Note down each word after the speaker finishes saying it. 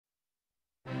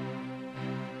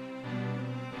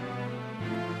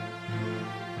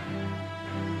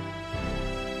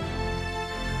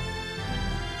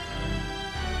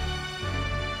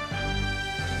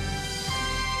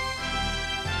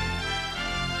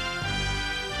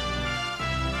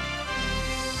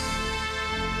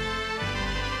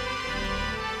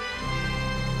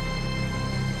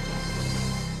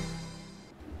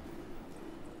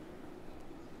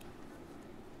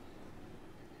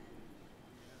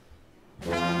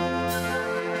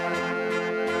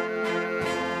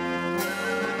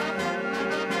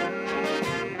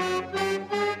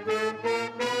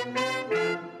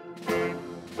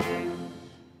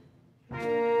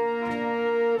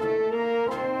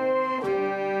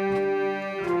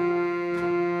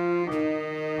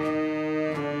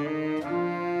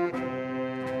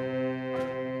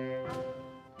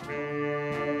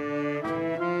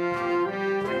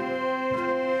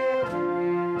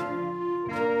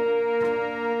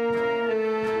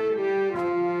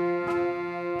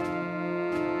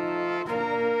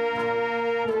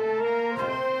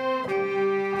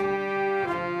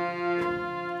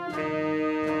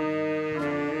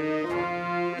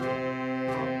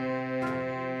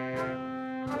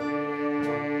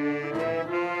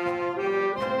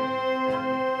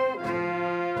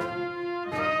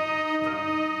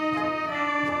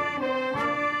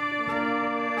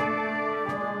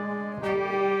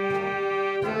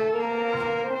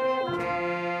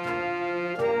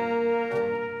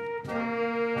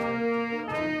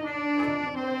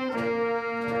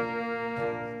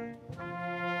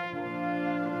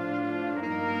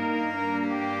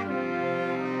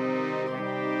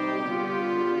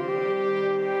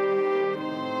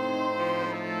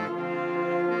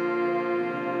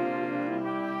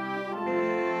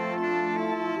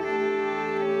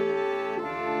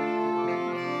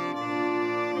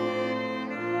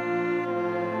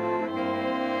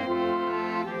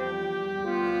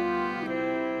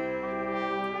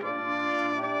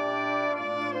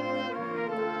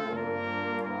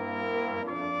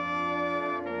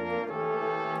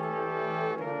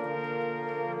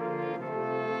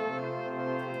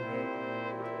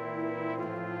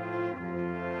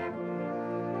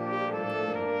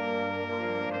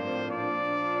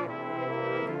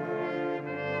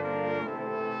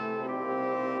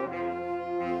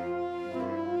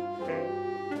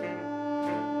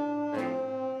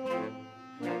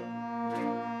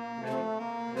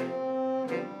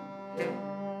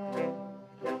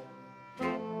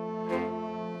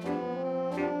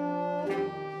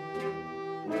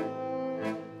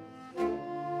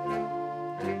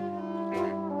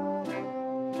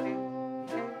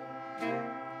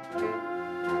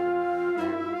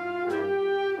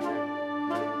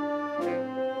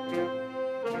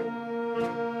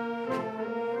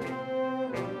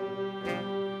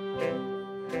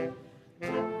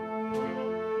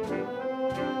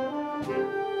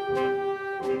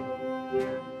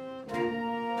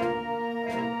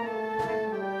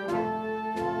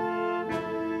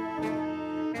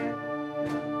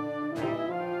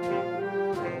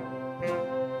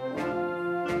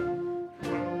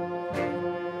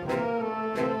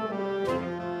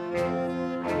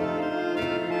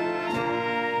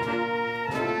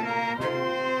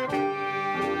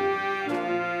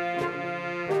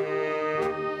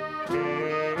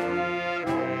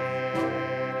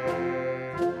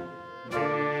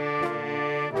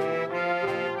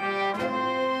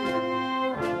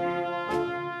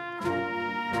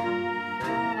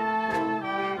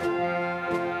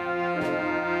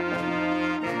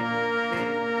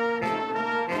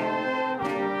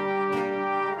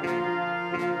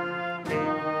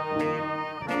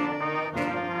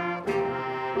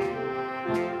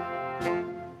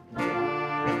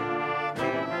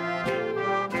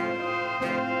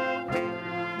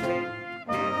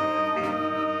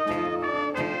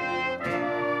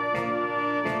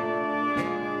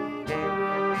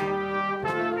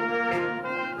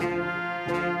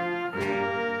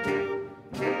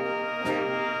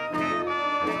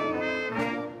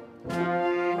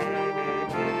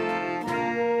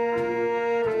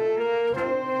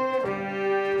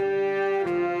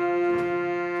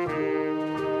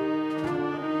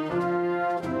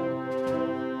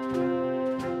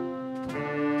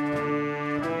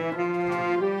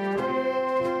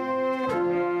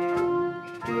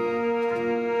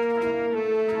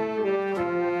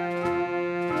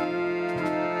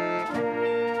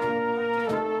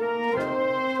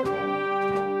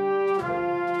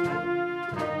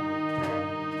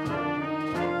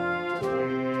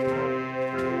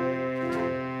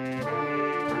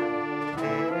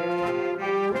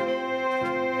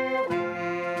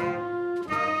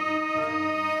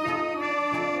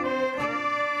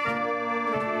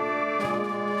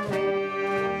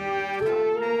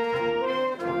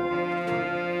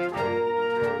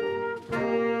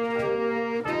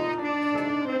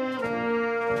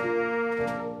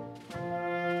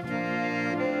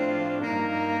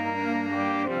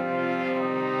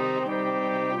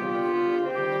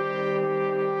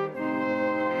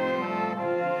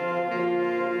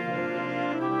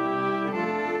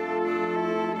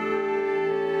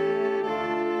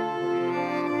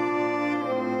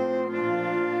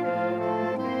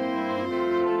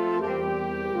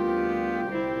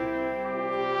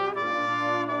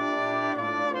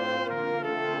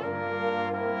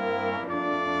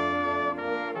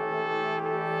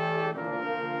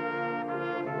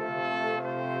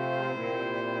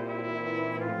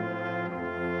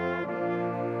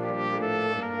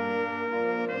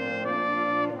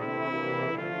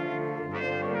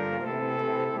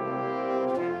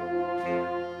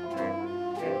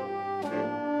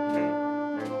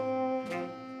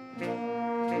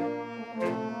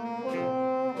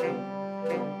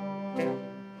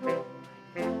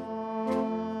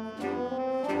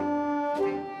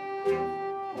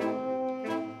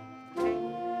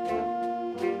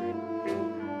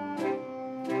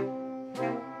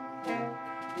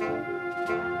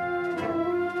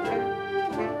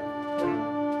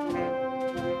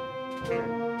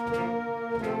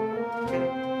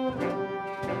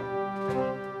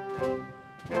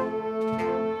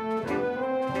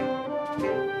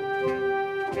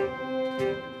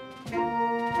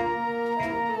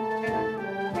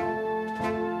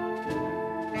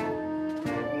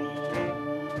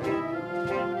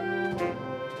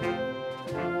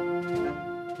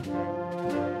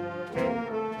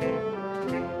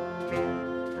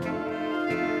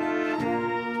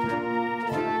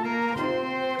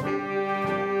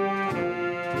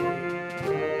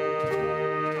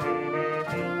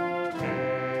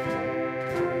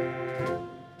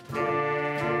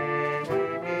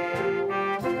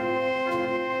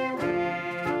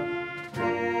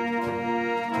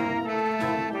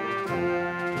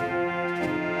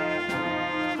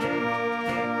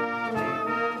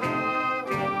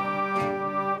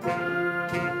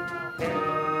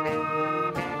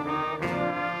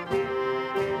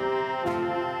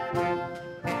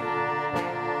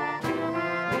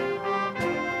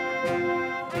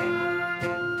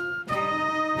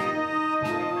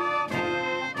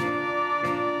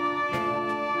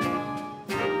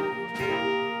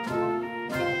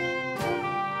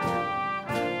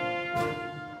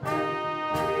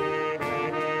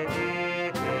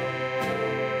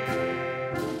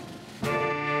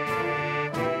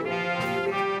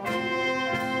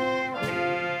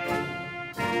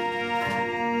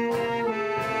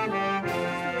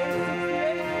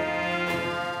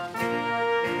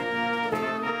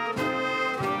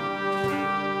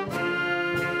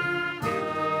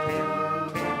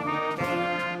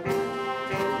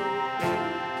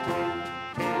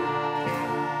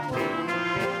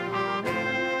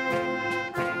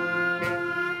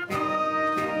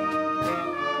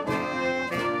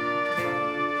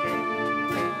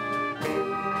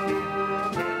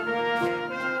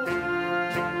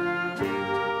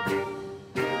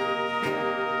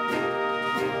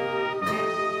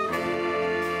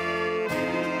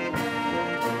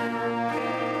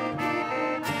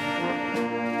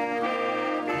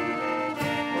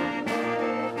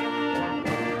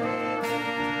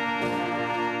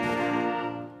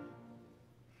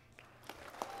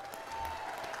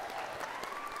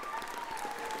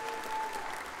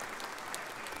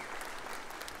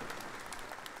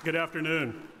Good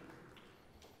afternoon.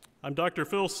 I'm Dr.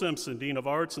 Phil Simpson, Dean of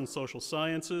Arts and Social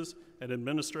Sciences and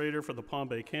Administrator for the Palm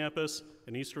Bay campus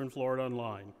and Eastern Florida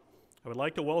Online. I would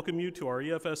like to welcome you to our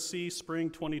EFSC Spring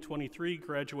 2023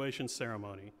 graduation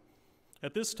ceremony.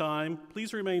 At this time,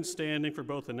 please remain standing for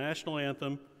both the national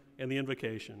anthem and the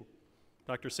invocation.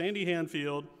 Dr. Sandy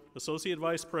Hanfield, Associate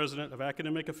Vice President of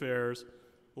Academic Affairs,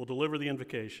 will deliver the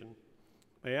invocation.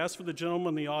 May I ask for the gentlemen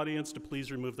in the audience to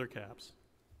please remove their caps.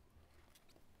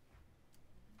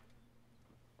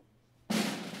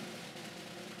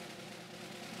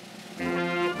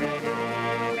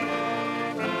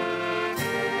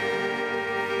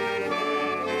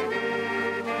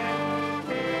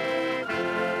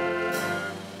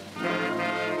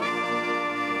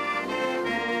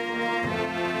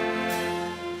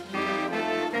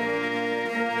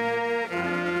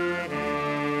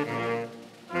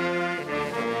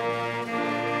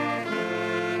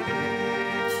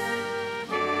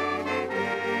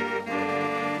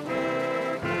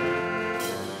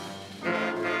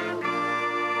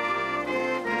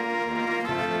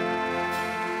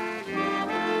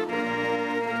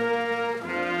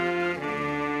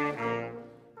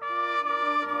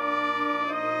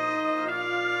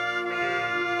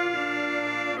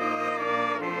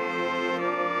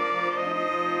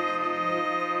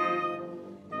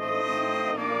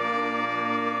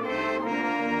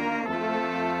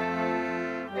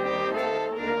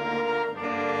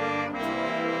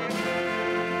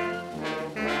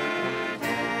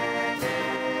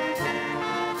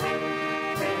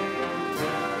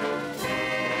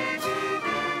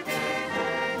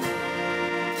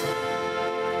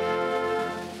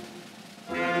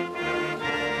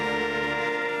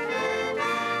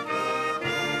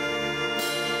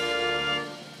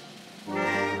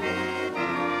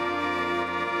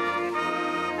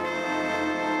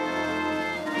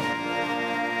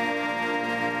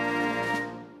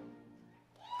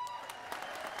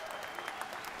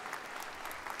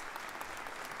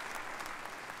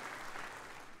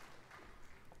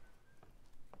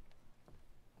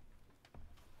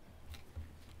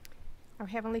 Our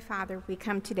Heavenly Father, we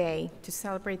come today to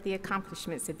celebrate the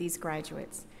accomplishments of these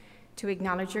graduates, to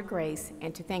acknowledge your grace,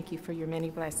 and to thank you for your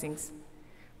many blessings.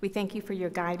 We thank you for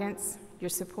your guidance, your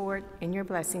support, and your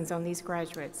blessings on these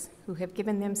graduates who have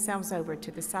given themselves over to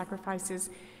the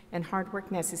sacrifices and hard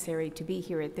work necessary to be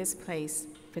here at this place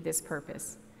for this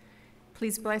purpose.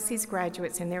 Please bless these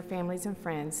graduates and their families and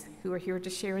friends who are here to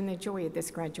share in the joy of this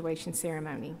graduation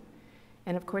ceremony.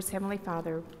 And of course, Heavenly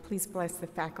Father, please bless the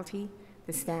faculty,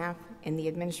 the staff, and the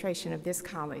administration of this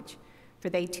college, for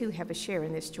they too have a share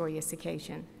in this joyous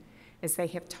occasion, as they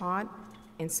have taught,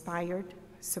 inspired,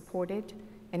 supported,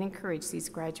 and encouraged these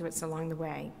graduates along the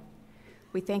way.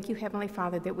 We thank you, Heavenly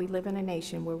Father, that we live in a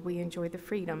nation where we enjoy the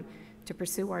freedom to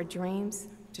pursue our dreams,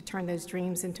 to turn those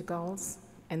dreams into goals,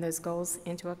 and those goals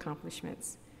into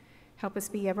accomplishments. Help us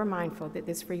be ever mindful that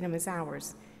this freedom is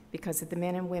ours because of the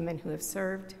men and women who have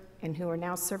served and who are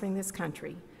now serving this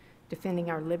country, defending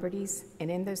our liberties, and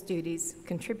in those duties,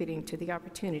 contributing to the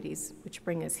opportunities which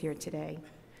bring us here today.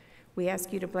 We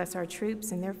ask you to bless our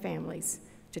troops and their families,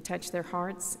 to touch their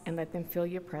hearts and let them feel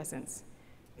your presence.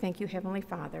 Thank you, Heavenly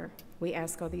Father. We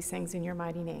ask all these things in your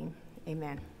mighty name.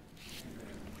 Amen.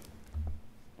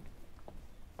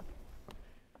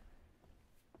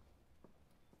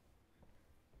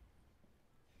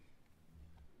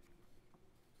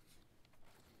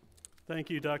 Thank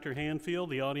you, Dr. Hanfield.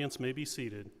 The audience may be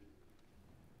seated.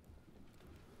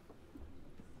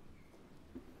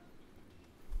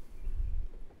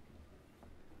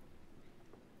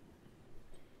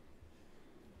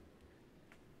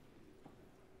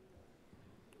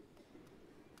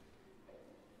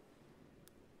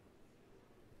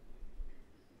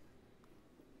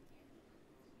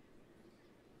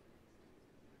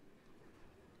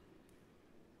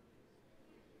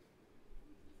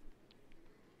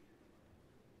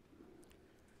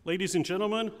 Ladies and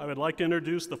gentlemen, I would like to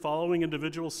introduce the following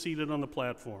individuals seated on the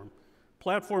platform.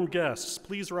 Platform guests,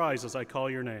 please rise as I call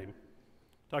your name.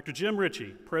 Dr. Jim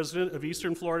Ritchie, President of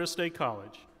Eastern Florida State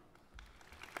College.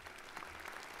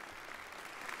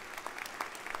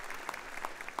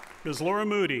 Ms. Laura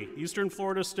Moody, Eastern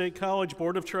Florida State College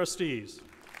Board of Trustees.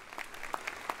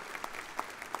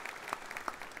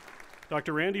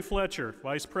 Dr. Randy Fletcher,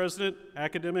 Vice President,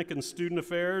 Academic and Student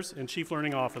Affairs and Chief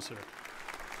Learning Officer.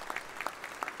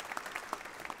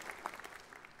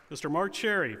 Mr. Mark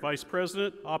Cherry, Vice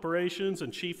President, Operations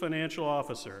and Chief Financial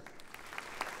Officer.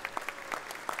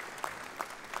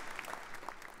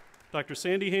 Dr.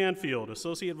 Sandy Hanfield,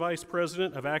 Associate Vice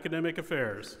President of Academic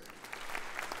Affairs.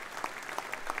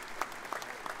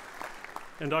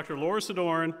 and Dr. Laura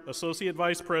Sidorn, Associate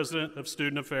Vice President of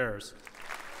Student Affairs.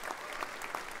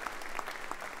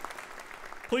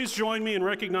 Please join me in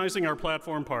recognizing our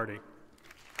platform party.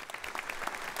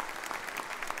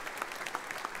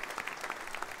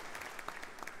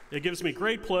 It gives me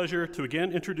great pleasure to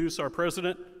again introduce our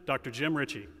president, Dr. Jim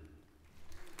Ritchie.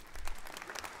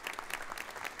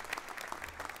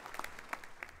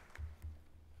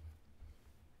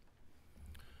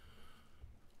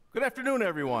 Good afternoon,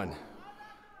 everyone.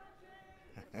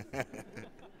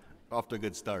 Off to a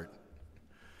good start.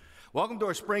 Welcome to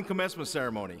our spring commencement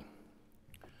ceremony.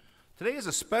 Today is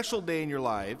a special day in your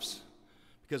lives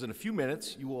because in a few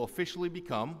minutes you will officially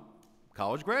become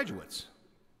college graduates.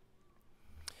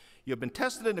 You have been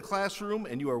tested in the classroom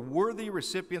and you are worthy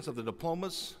recipients of the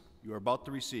diplomas you are about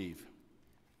to receive.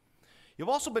 You've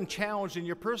also been challenged in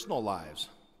your personal lives,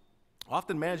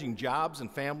 often managing jobs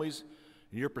and families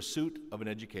in your pursuit of an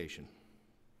education.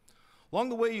 Along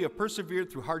the way, you have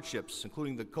persevered through hardships,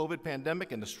 including the COVID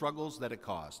pandemic and the struggles that it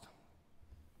caused.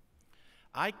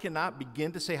 I cannot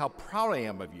begin to say how proud I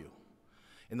am of you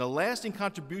and the lasting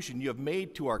contribution you have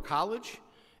made to our college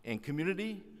and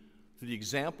community through the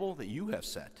example that you have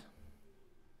set.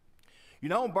 You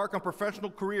now embark on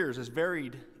professional careers as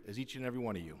varied as each and every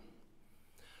one of you.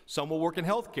 Some will work in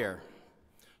healthcare,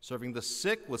 serving the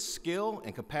sick with skill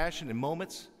and compassion in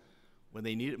moments when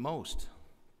they need it most.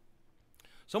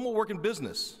 Some will work in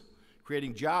business,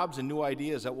 creating jobs and new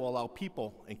ideas that will allow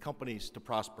people and companies to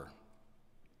prosper.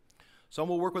 Some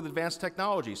will work with advanced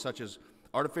technology, such as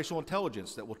artificial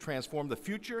intelligence, that will transform the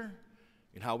future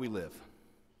in how we live.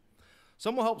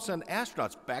 Some will help send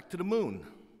astronauts back to the moon,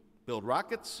 build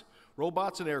rockets,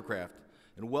 robots, and aircraft,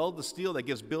 and weld the steel that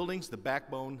gives buildings the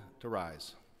backbone to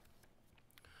rise.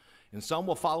 And some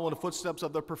will follow in the footsteps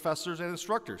of their professors and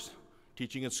instructors,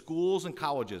 teaching in schools and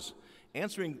colleges,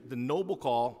 answering the noble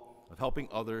call of helping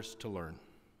others to learn.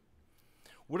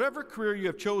 Whatever career you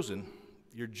have chosen,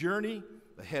 your journey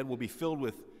ahead will be filled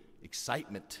with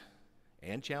excitement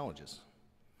and challenges,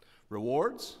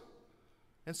 rewards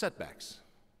and setbacks,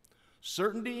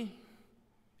 certainty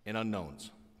and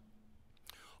unknowns.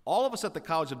 All of us at the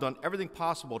college have done everything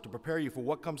possible to prepare you for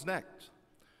what comes next.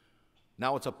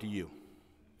 Now it's up to you.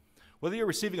 Whether you're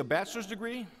receiving a bachelor's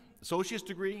degree, associate's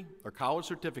degree, or college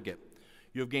certificate,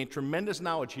 you have gained tremendous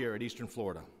knowledge here at Eastern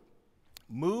Florida.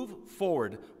 Move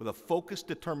forward with a focused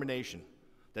determination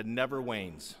that never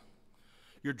wanes.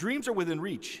 Your dreams are within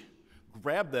reach.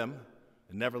 Grab them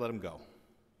and never let them go.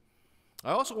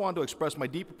 I also want to express my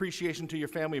deep appreciation to your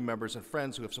family members and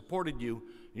friends who have supported you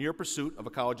in your pursuit of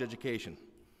a college education.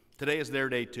 Today is their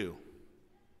day too.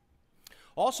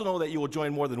 Also know that you will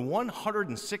join more than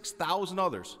 106,000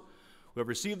 others who have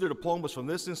received their diplomas from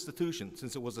this institution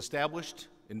since it was established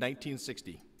in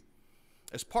 1960.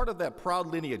 As part of that proud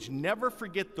lineage, never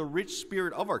forget the rich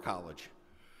spirit of our college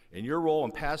and your role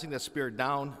in passing that spirit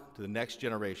down to the next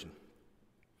generation.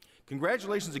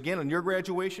 Congratulations again on your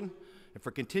graduation and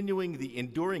for continuing the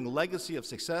enduring legacy of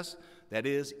success that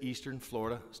is Eastern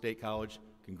Florida State College.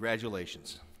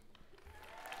 Congratulations.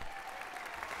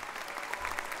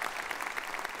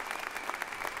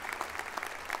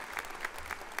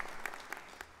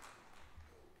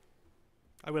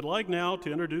 I would like now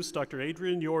to introduce Dr.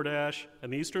 Adrian Yordash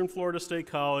and the Eastern Florida State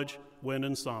College Wind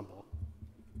Ensemble.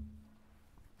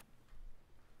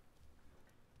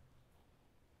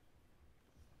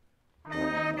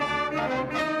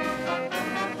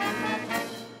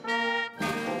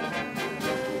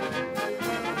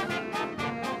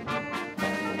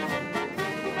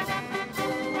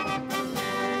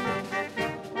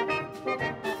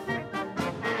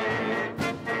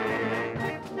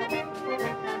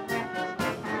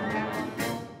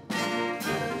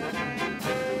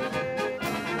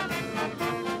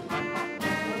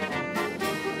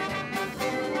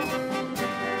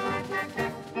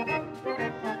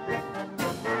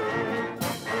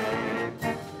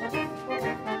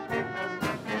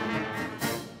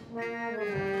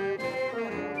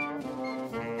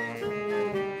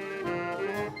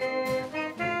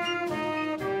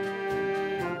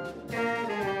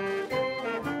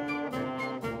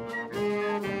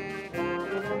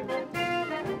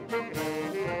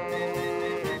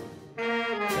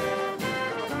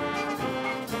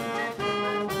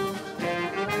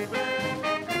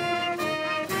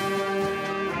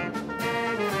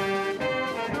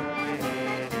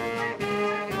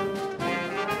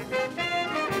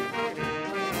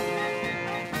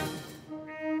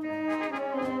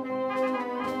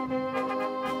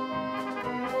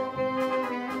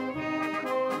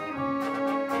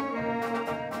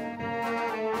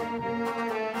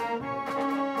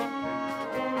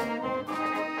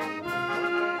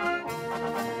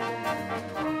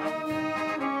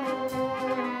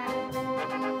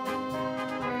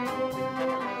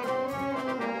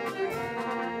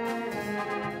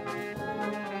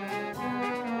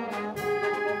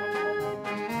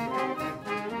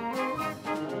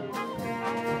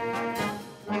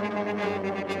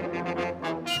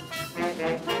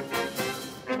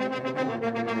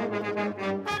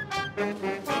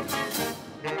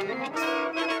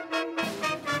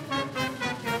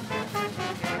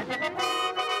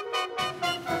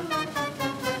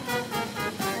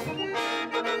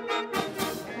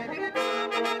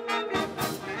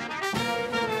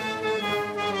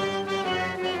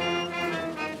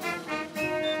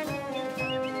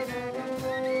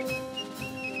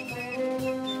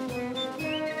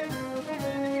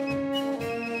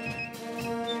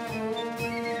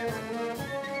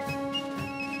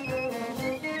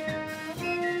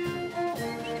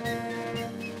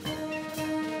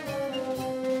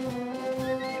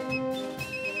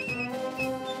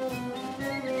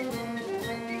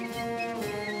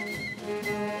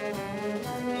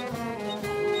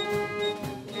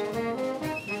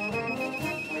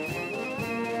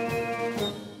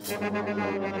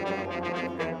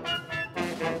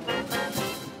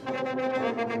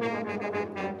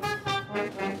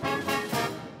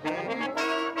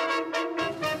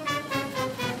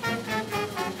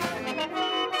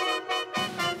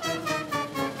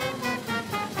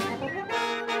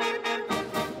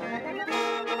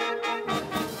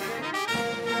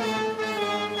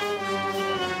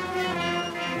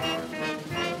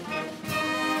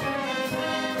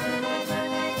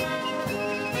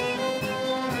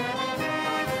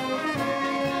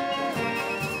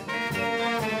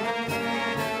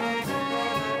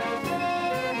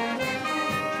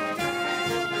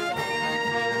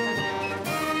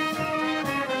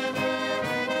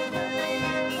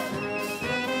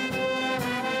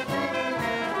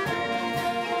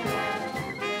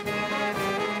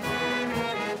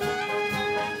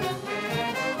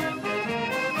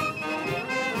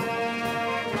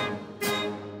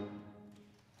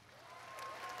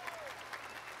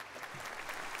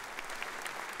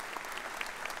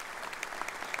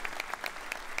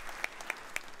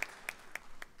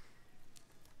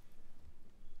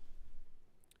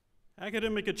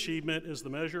 Academic achievement is the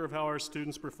measure of how our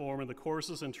students perform in the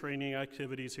courses and training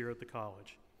activities here at the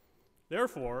college.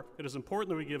 Therefore, it is important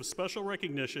that we give special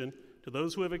recognition to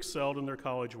those who have excelled in their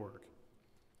college work.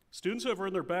 Students who have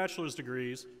earned their bachelor's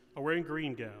degrees are wearing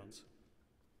green gowns.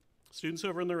 Students who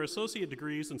have earned their associate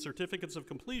degrees and certificates of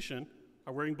completion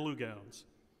are wearing blue gowns.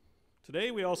 Today,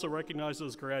 we also recognize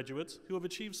those graduates who have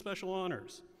achieved special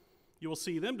honors. You will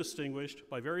see them distinguished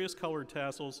by various colored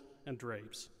tassels and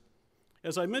drapes.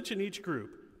 As I mention each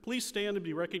group, please stand and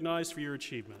be recognized for your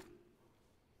achievement.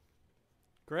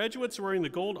 Graduates wearing the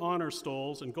gold honor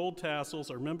stoles and gold tassels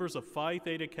are members of Phi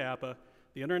Theta Kappa,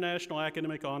 the International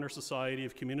Academic Honor Society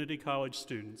of Community College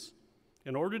Students.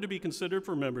 In order to be considered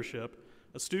for membership,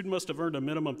 a student must have earned a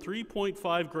minimum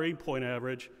 3.5 grade point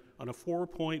average on a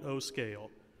 4.0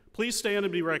 scale. Please stand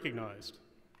and be recognized.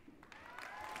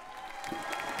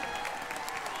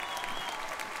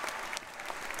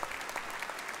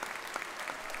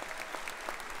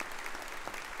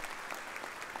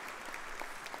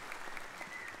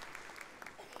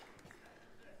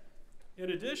 In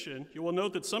addition, you will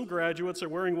note that some graduates are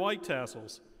wearing white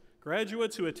tassels.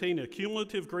 Graduates who attain a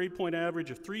cumulative grade point average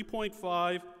of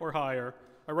 3.5 or higher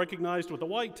are recognized with a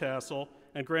white tassel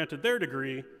and granted their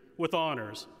degree with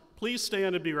honors. Please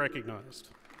stand and be recognized.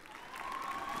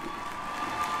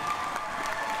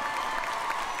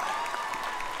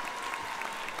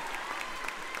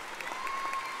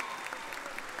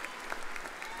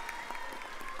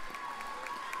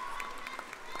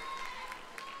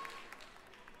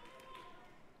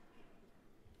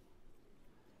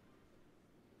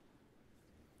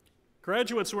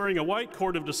 Graduates wearing a white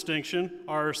cord of distinction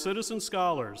are citizen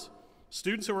scholars.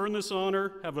 Students who earn this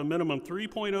honor have a minimum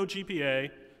 3.0 GPA,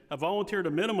 have volunteered a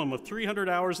minimum of 300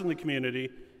 hours in the community,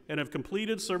 and have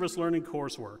completed service learning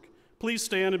coursework. Please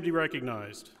stand and be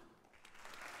recognized.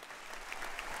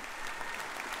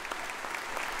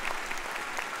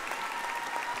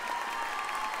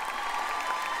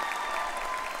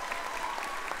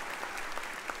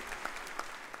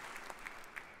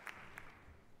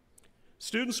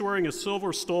 Students wearing a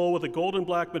silver stole with a gold and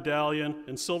black medallion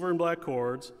and silver and black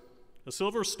cords, a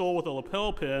silver stole with a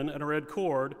lapel pin and a red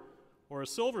cord, or a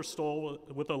silver stole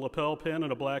with a lapel pin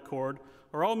and a black cord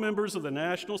are all members of the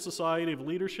National Society of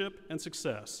Leadership and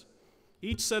Success.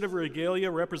 Each set of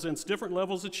regalia represents different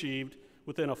levels achieved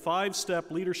within a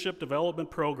 5-step leadership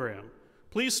development program.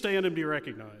 Please stand and be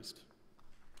recognized.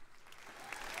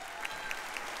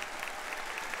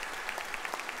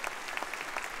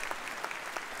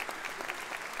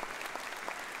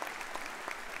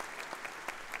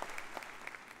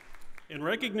 In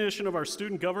recognition of our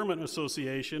Student Government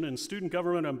Association and Student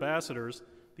Government Ambassadors,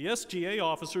 the SGA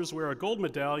officers wear a gold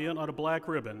medallion on a black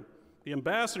ribbon. The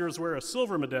ambassadors wear a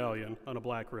silver medallion on a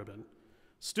black ribbon.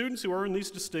 Students who earn these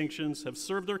distinctions have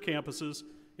served their campuses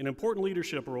in important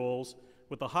leadership roles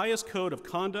with the highest code of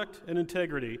conduct and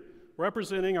integrity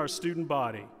representing our student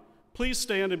body. Please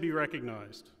stand and be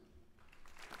recognized.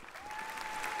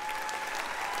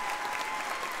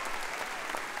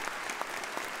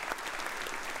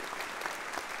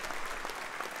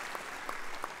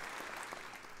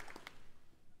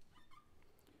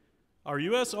 Our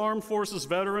U.S. Armed Forces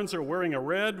veterans are wearing a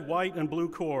red, white, and blue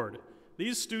cord.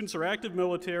 These students are active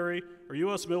military or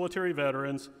U.S. military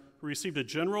veterans who received a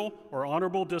general or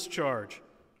honorable discharge.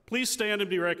 Please stand and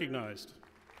be recognized.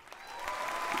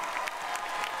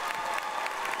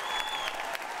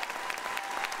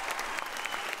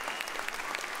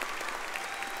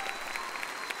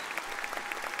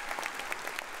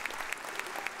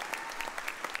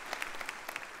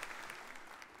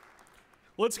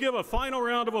 Let's give a final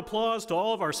round of applause to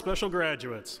all of our special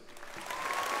graduates.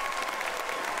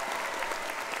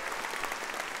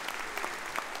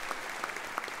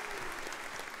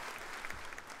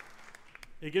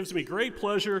 It gives me great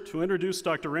pleasure to introduce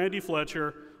Dr. Randy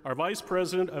Fletcher, our Vice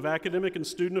President of Academic and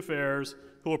Student Affairs,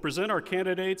 who will present our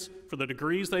candidates for the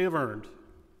degrees they have earned.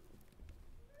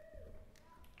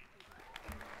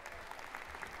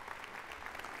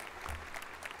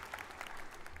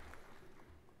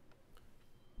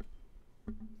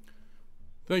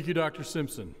 Thank you, Dr.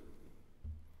 Simpson.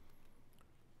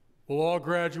 Will all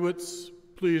graduates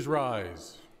please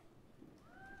rise?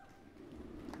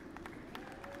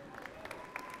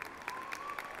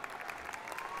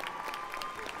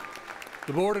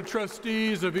 The Board of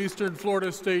Trustees of Eastern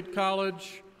Florida State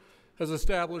College has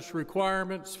established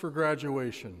requirements for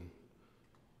graduation.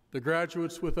 The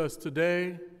graduates with us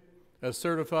today, as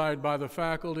certified by the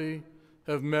faculty,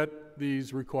 have met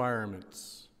these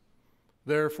requirements.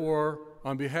 Therefore,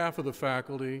 on behalf of the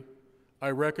faculty, I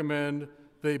recommend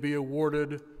they be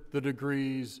awarded the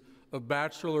degrees of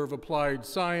Bachelor of Applied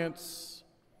Science,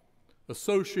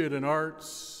 Associate in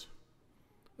Arts,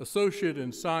 Associate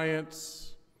in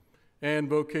Science, and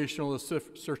vocational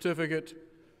certificate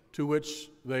to which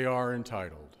they are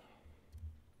entitled.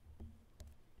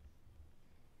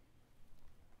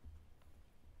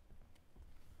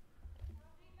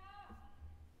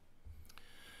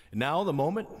 And now the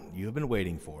moment you have been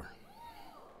waiting for.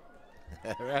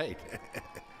 All right.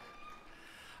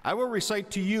 I will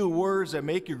recite to you words that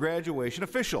make your graduation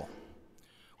official.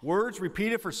 Words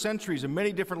repeated for centuries in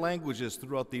many different languages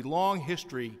throughout the long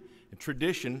history and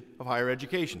tradition of higher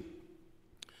education.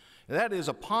 And that is,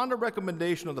 upon the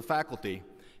recommendation of the faculty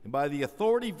and by the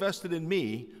authority vested in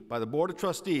me by the Board of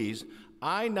Trustees,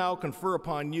 I now confer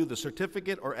upon you the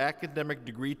certificate or academic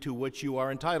degree to which you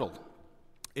are entitled.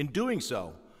 In doing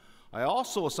so, I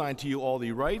also assign to you all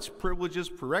the rights, privileges,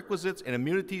 prerequisites, and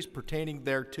immunities pertaining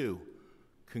thereto.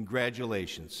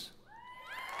 Congratulations.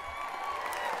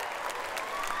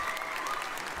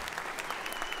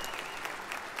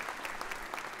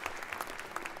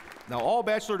 Now, all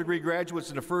bachelor degree graduates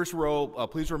in the first row,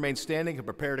 please remain standing and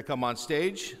prepare to come on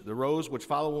stage. The rows which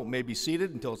follow may be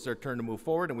seated until it's their turn to move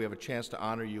forward, and we have a chance to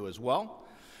honor you as well.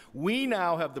 We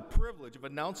now have the privilege of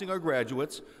announcing our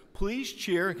graduates. Please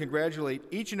cheer and congratulate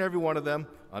each and every one of them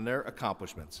on their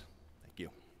accomplishments. Thank you.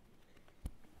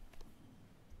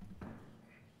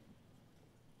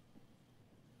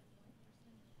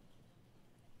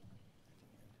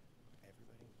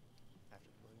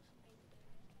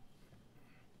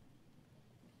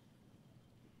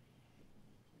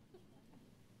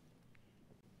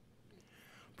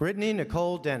 Brittany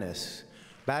Nicole Dennis,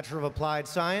 Bachelor of Applied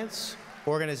Science,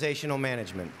 Organizational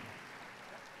Management.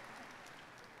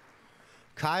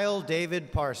 Kyle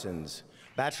David Parsons,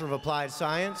 Bachelor of Applied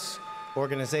Science,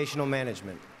 Organizational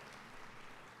Management.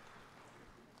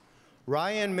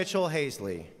 Ryan Mitchell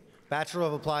Hazley, Bachelor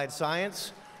of Applied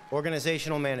Science,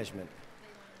 Organizational Management.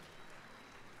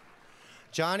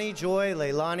 Johnny Joy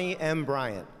Leilani M.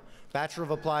 Bryant, Bachelor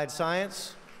of Applied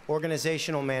Science,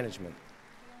 Organizational Management.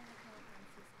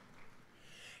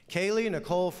 Kaylee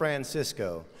Nicole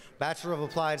Francisco, Bachelor of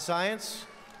Applied Science,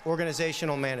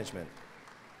 Organizational Management.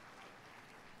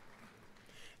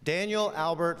 Daniel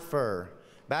Albert Furr,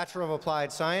 Bachelor of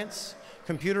Applied Science,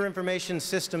 Computer Information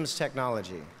Systems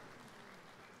Technology.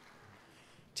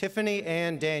 Tiffany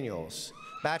Ann Daniels,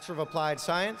 Bachelor of Applied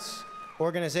Science,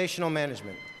 Organizational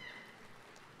Management.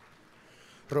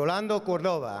 Rolando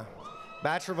Cordova,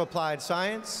 Bachelor of Applied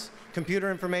Science, Computer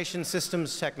Information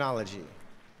Systems Technology.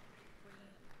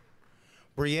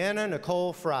 Brianna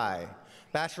Nicole Fry,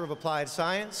 Bachelor of Applied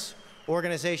Science,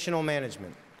 Organizational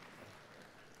Management.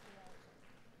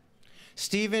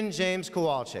 Stephen James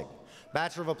Kowalczyk,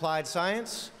 Bachelor of Applied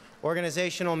Science,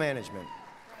 Organizational Management.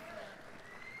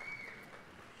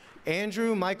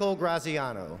 Andrew Michael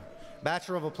Graziano,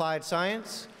 Bachelor of Applied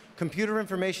Science, Computer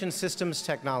Information Systems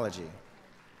Technology.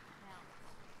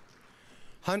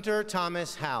 Hunter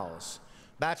Thomas Howes,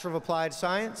 Bachelor of Applied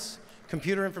Science,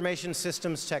 Computer Information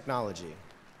Systems Technology.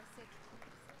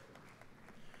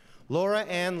 Laura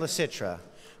Ann Lasitra,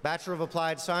 Bachelor of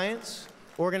Applied Science,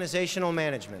 Organizational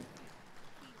Management.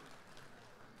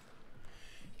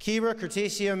 Kira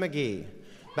Curticia McGee,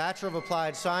 Bachelor of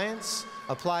Applied Science,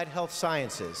 Applied Health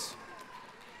Sciences.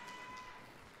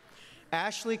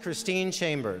 Ashley Christine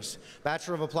Chambers,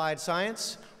 Bachelor of Applied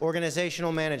Science,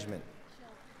 Organizational Management.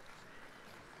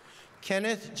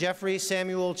 Kenneth Jeffrey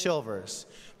Samuel Chilvers,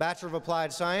 Bachelor of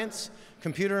Applied Science,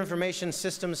 Computer Information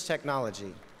Systems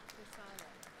Technology.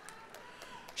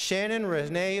 Shannon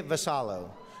Renee Vasallo,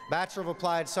 Bachelor of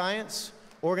Applied Science,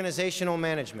 Organizational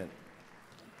Management.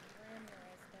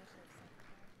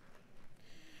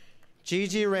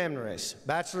 Gigi Ramnaris,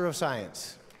 Bachelor of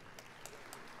Science.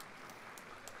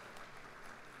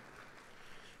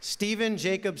 Stephen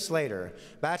Jacob Slater,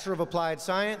 Bachelor of Applied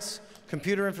Science,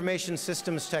 Computer Information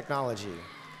Systems Technology.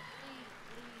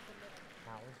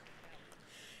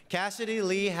 Cassidy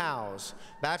Lee Howes,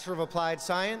 Bachelor of Applied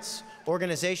Science,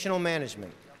 Organizational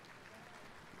Management.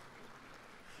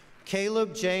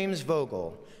 Caleb James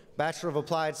Vogel, Bachelor of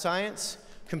Applied Science,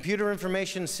 Computer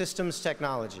Information Systems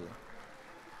Technology.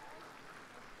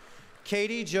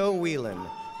 Katie Jo Whelan,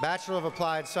 Bachelor of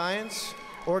Applied Science,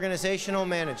 Organizational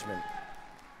Management.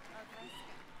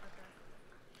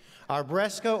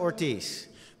 Arbresca Ortiz,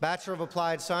 Bachelor of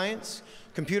Applied Science,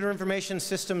 Computer Information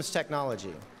Systems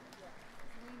Technology.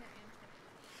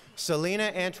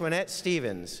 Selena Antoinette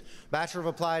Stevens, Bachelor of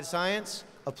Applied Science,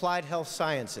 Applied Health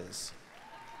Sciences.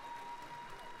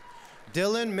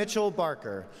 Dylan Mitchell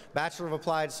Barker, Bachelor of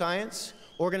Applied Science,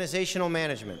 Organizational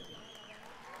Management.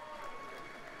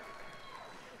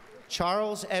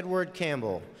 Charles Edward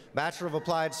Campbell, Bachelor of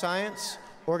Applied Science,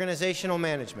 Organizational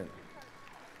Management.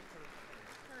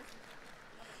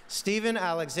 Stephen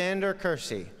Alexander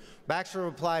Kersey, Bachelor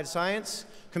of Applied Science,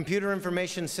 Computer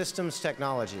Information Systems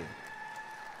Technology.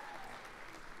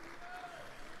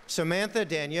 Samantha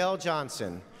Danielle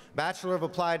Johnson, Bachelor of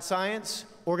Applied Science,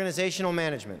 Organizational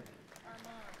Management.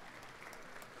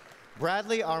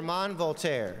 Bradley Armand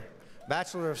Voltaire,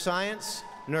 Bachelor of Science,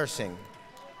 Nursing.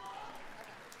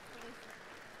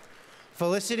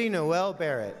 Felicity Noel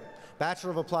Barrett,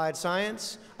 Bachelor of Applied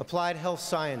Science, Applied Health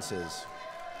Sciences.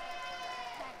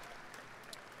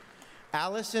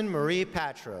 Allison Marie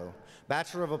Patro,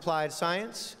 Bachelor of Applied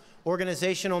Science,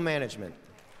 Organizational Management.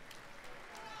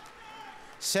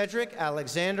 Cedric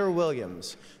Alexander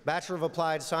Williams, Bachelor of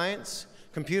Applied Science,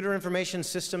 Computer Information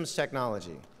Systems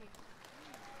Technology.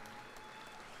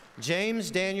 James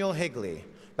Daniel Higley,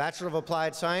 Bachelor of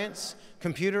Applied Science,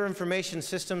 Computer Information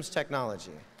Systems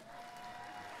Technology.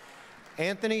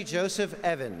 Anthony Joseph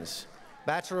Evans,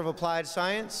 Bachelor of Applied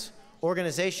Science,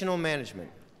 Organizational Management.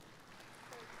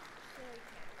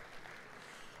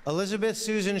 Elizabeth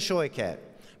Susan Shoykat,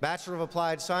 Bachelor of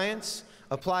Applied Science,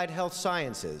 Applied Health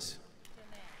Sciences.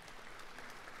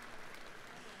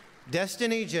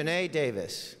 Destiny Janae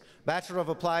Davis, Bachelor of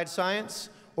Applied Science,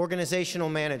 Organizational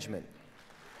Management.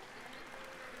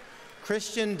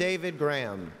 Christian David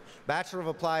Graham, Bachelor of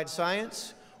Applied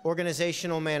Science,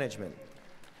 Organizational Management.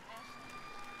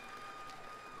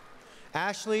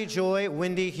 Ashley Joy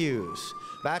Wendy Hughes,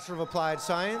 Bachelor of Applied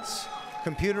Science,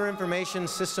 Computer Information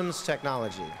Systems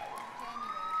Technology.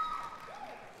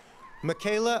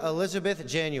 Michaela Elizabeth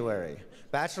January,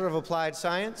 Bachelor of Applied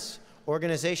Science,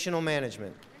 Organizational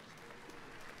Management.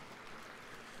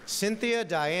 Cynthia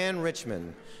Diane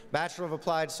Richmond, Bachelor of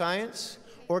Applied Science,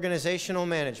 Organizational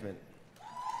Management.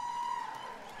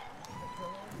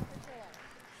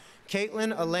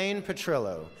 Caitlin Elaine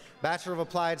Petrillo, Bachelor of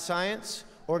Applied Science,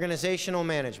 Organizational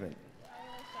Management.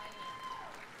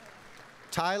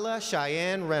 Tyla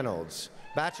Cheyenne Reynolds,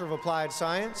 Bachelor of Applied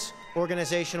Science,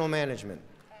 Organizational Management.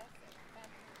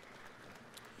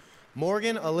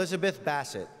 Morgan Elizabeth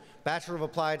Bassett, Bachelor of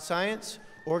Applied Science,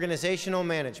 Organizational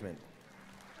Management.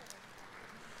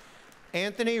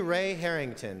 Anthony Ray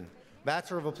Harrington,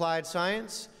 Bachelor of Applied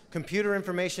Science, Computer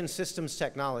Information Systems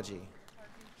Technology.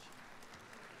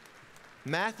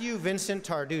 Matthew Vincent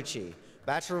Tarducci,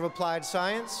 Bachelor of Applied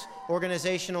Science,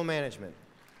 Organizational Management.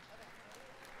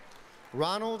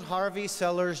 Ronald Harvey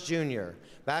Sellers, Jr.,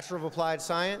 Bachelor of Applied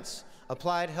Science,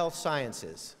 Applied Health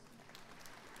Sciences.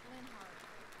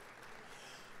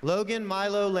 Logan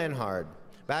Milo Lenhard,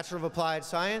 Bachelor of Applied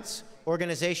Science,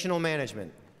 Organizational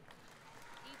Management.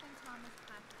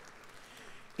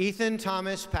 Ethan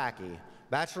Thomas Packey,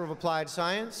 Bachelor of Applied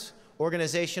Science,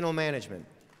 Organizational Management.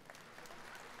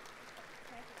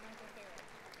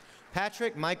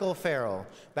 Patrick Michael Farrell,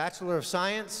 Bachelor of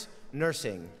Science,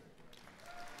 Nursing.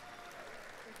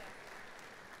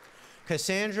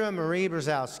 Cassandra Marie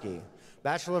Brzezowski,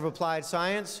 Bachelor of Applied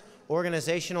Science,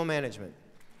 Organizational Management.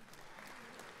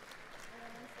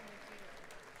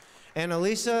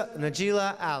 Annalisa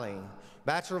Najila Ali,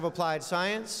 Bachelor of Applied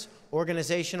Science,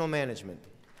 Organizational Management.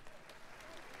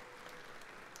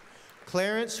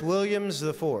 Clarence Williams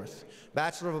IV,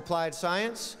 Bachelor of Applied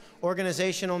Science,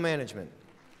 Organizational Management.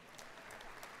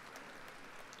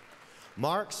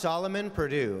 Mark Solomon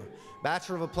Purdue,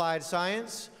 Bachelor of Applied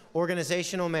Science,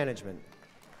 Organizational Management.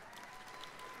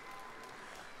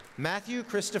 Matthew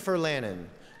Christopher Lannon,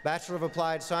 Bachelor of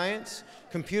Applied Science,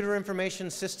 Computer Information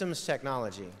Systems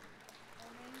Technology.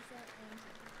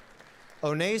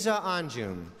 Oneza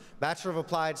Anjum, Bachelor of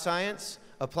Applied Science,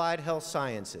 Applied Health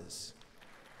Sciences.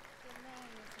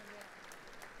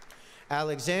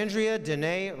 Alexandria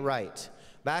Danae Wright,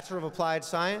 Bachelor of Applied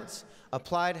Science,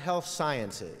 Applied Health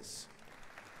Sciences.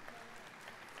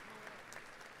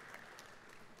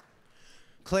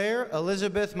 Claire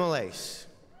Elizabeth Malace.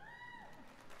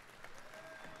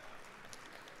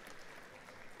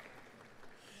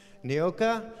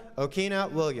 Nyoka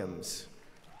Okina Williams.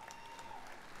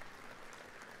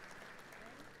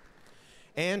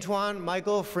 Antoine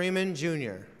Michael Freeman,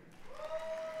 Jr.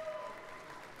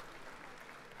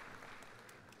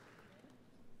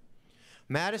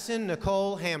 Madison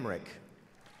Nicole Hamrick.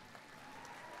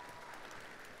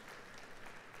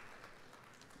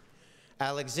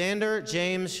 Alexander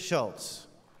James Schultz.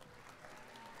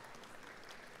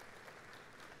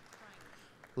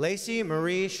 Lacey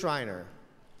Marie Schreiner.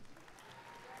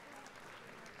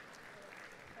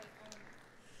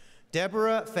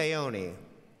 Deborah Fayoni.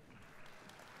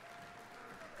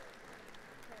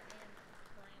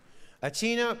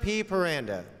 Atina P.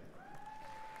 Paranda.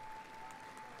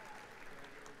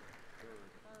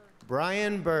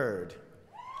 Brian Bird.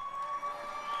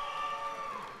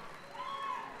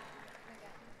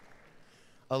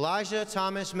 Elijah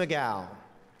Thomas McGow.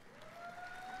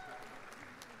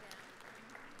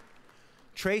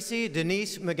 Tracy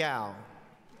Denise McGow.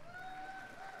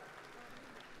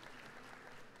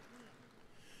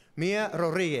 Mia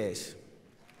Rodriguez.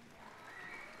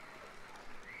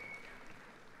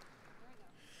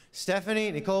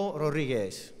 Stephanie Nicole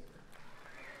Rodriguez.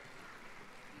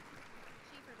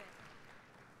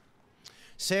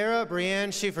 Sarah Brianne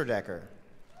Schieferdecker.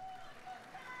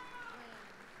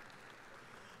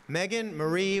 Megan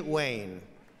Marie Wayne.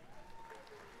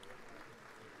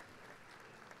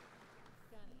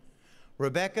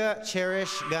 Rebecca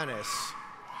Cherish Gunnis.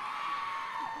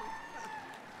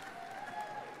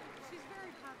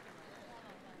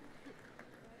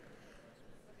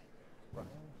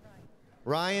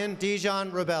 Ryan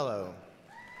Dijon Rebello.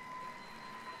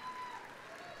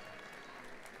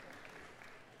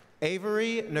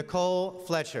 Avery Nicole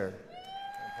Fletcher.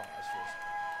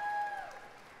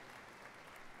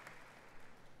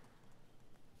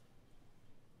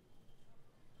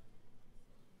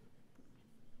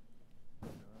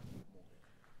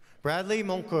 Bradley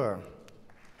Moncoeur.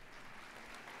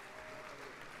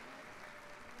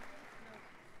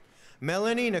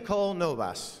 Melanie Nicole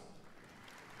Novas.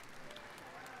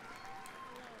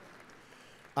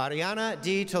 Ariana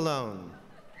D. Talone.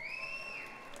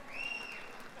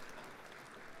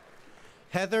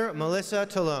 Heather Melissa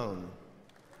Talone.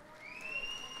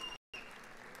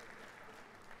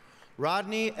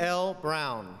 Rodney L.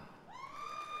 Brown.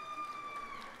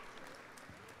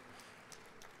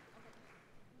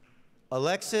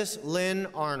 Alexis Lynn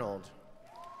Arnold.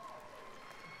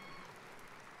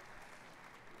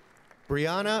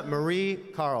 Brianna Marie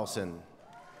Carlson.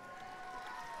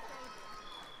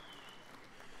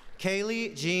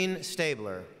 Kaylee Jean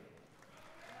Stabler.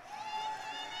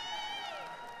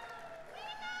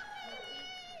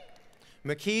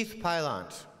 McKeith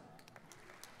Pylant.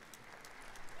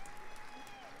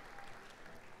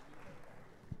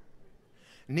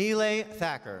 Neelay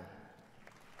Thacker.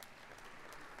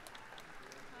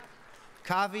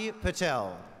 Kavi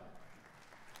Patel.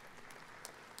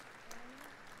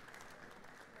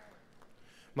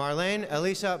 Marlene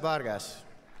Elisa Vargas.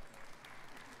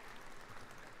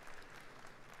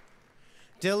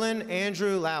 Dylan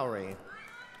Andrew Lowry.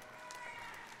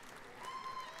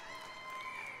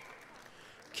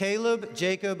 Caleb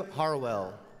Jacob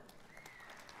Harwell.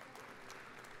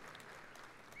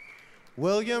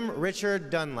 William Richard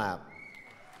Dunlap.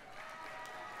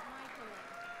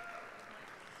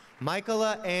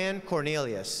 Michaela Ann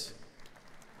Cornelius.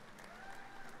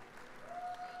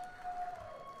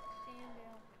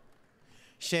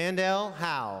 Shandell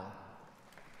Howe.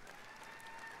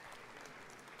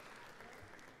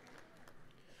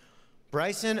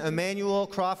 Bryson Emmanuel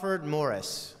Crawford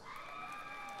Morris.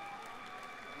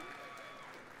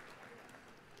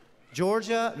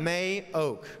 Georgia May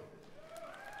Oak.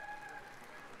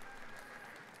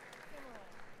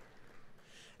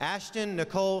 Ashton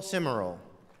Nicole Simmerl.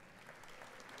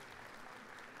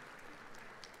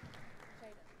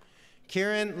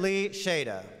 Kieran Lee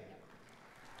Shada.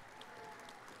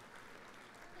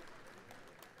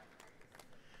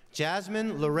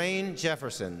 Jasmine Lorraine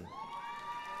Jefferson.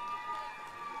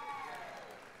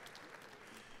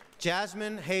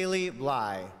 Jasmine Haley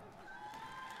Bly.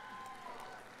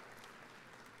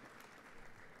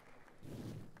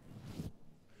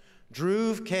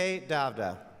 Dhruv K.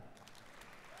 Davda.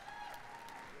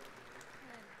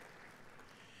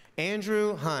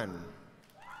 Andrew Hunn.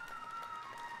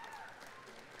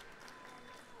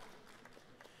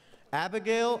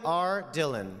 Abigail R.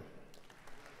 Dillon.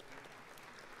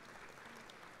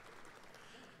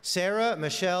 Sarah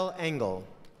Michelle Engel.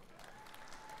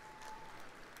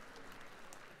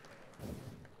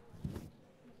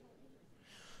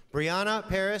 Brianna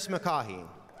Paris McCaughey.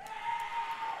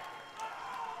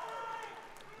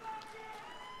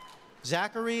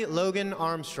 Zachary Logan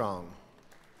Armstrong.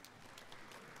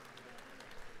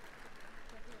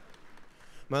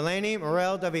 Melanie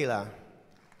Morel Davila.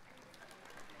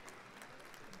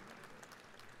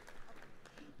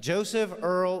 Joseph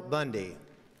Earl Bundy.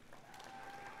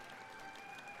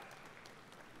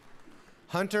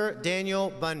 Hunter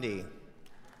Daniel Bundy.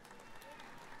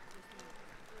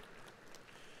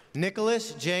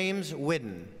 Nicholas James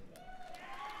Whidden.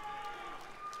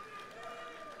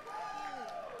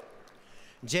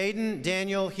 Jaden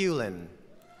Daniel Hewlin.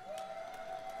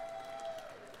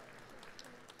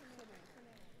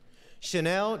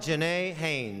 Chanel Janae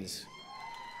Haynes.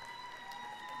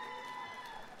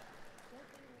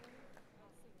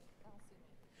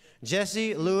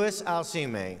 Jesse Lewis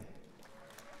Alcime.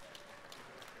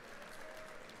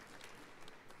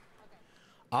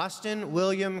 Austin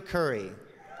William Curry.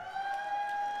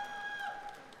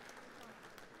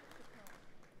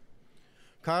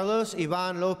 Carlos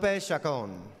Ivan Lopez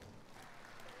Chacon.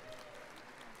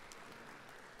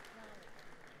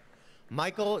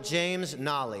 Michael James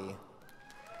Nolly.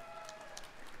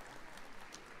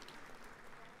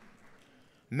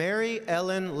 Mary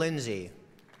Ellen Lindsay.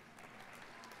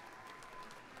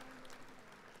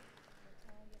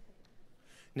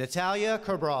 Natalia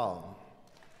Cabral.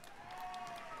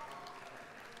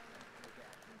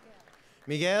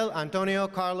 Miguel Antonio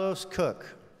Carlos Cook.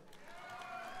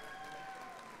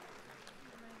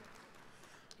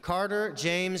 Carter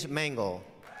James Mangle.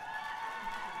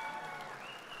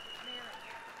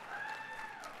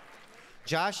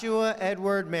 Joshua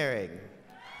Edward Merrig.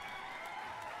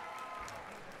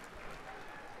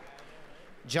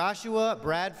 Joshua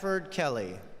Bradford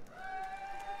Kelly.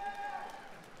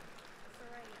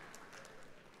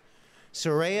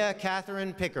 Soraya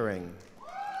Catherine Pickering.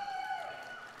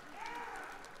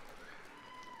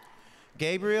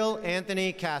 Gabriel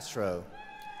Anthony Castro.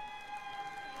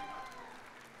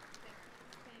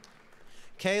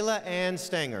 Kayla Ann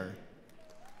Stenger.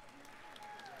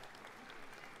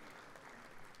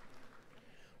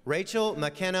 Rachel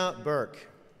McKenna Burke.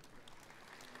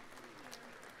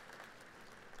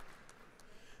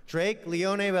 Drake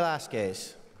Leone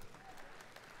Velasquez.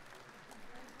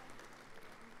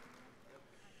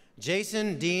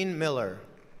 Jason Dean Miller.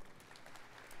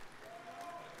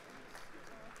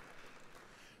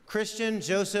 Christian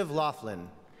Joseph Laughlin.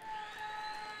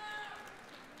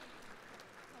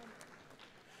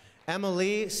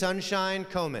 Emily Sunshine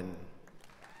Coman.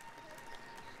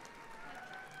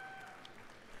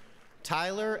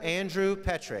 Tyler Andrew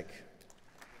Petrick.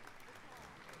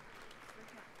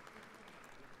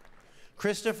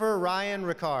 Christopher Ryan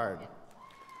Ricard.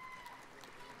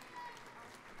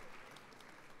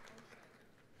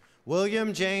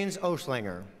 William James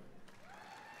Oschlinger.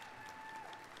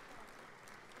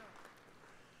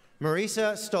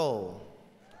 Marisa Stoll.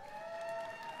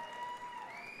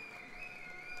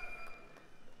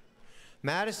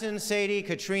 Madison Sadie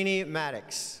Katrini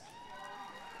Maddox.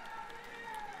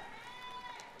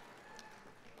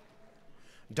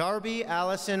 Darby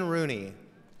Allison Rooney.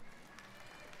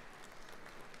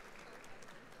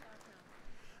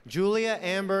 Julia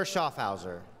Amber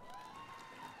Schaffhauser.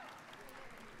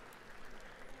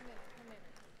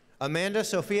 Amanda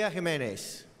Sofia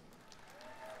Jimenez.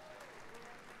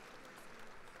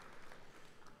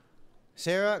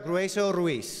 Sarah Grueso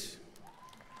Ruiz.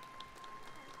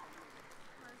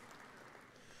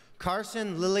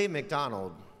 Carson Lily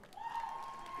McDonald.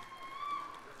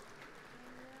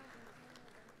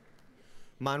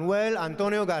 Manuel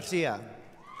Antonio Garcia.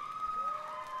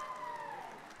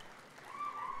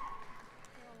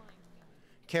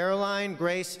 Caroline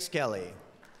Grace Skelly.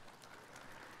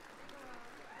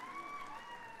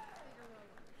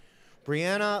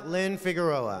 Brianna Lynn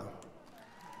Figueroa.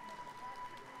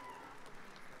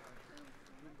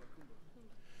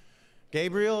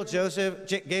 Gabriel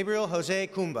Jose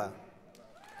Kumba.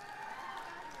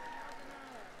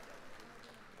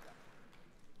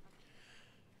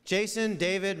 Jason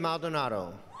David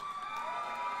Maldonado.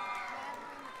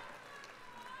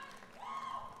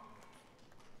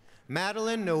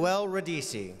 Madeline Noel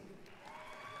Radisi.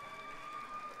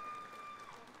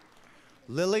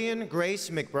 Lillian Grace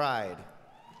McBride.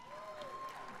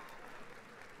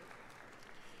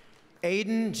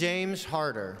 Aiden James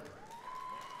Harder.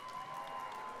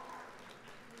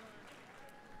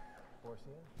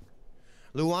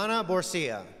 Luana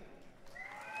Borsia.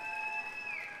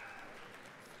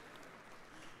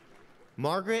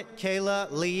 Margaret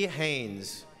Kayla Lee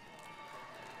Haynes.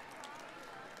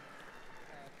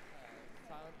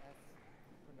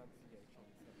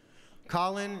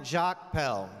 Colin Jacques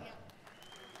Pell.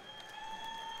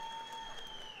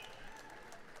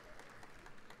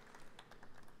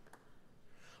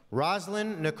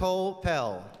 Roslyn Nicole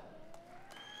Pell.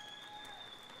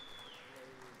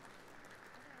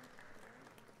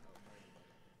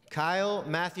 Kyle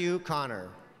Matthew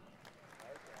Connor.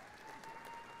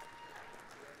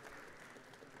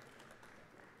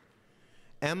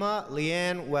 Emma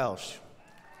Leanne Welsh.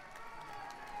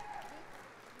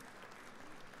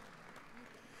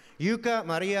 Yuka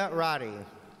Maria Radi.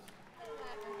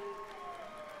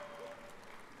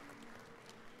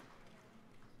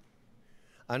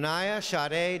 Anaya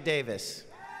Sade Davis.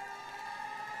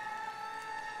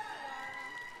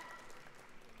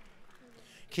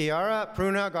 Kiara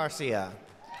Pruna Garcia.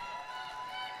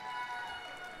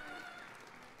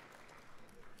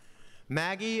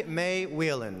 Maggie May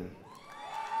Whelan.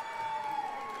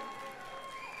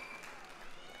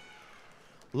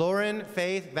 Lauren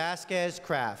Faith Vasquez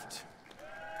Kraft.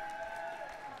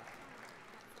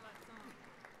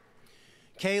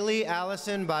 Kaylee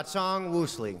Allison Batsong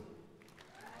Woosley.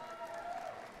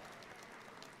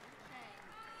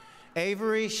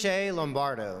 Avery Shea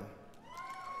Lombardo.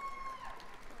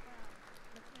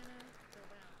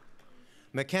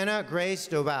 McKenna Grace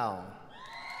Doval.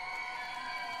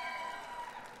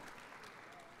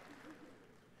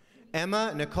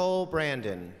 Emma Nicole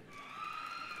Brandon.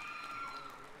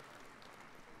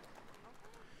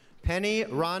 Penny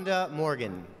Rhonda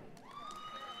Morgan.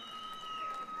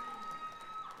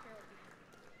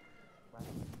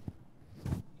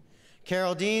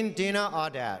 Geraldine Dina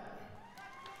Audat.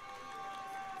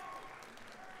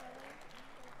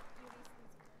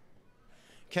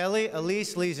 Kelly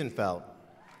Elise Liesenfeld.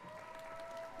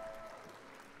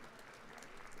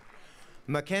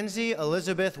 Mackenzie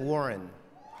Elizabeth Warren.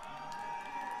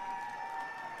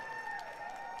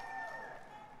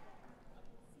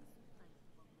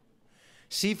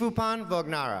 Sifupan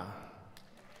Vognara.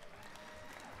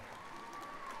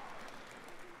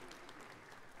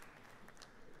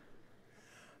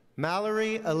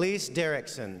 Mallory Elise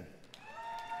Derrickson.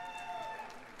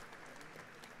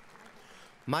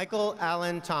 Michael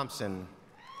Allen Thompson.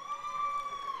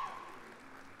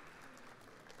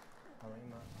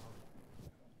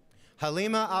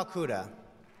 Halima Alcuda.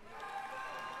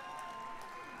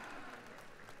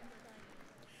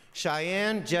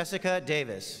 Cheyenne Jessica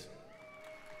Davis.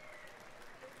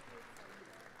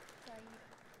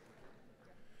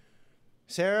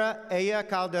 Sarah Ella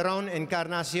Calderon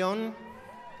Encarnacion.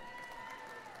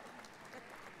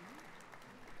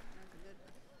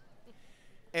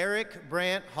 Eric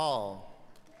Brant Hall.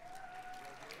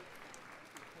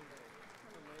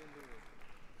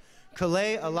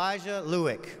 Calais Elijah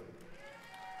Lewick.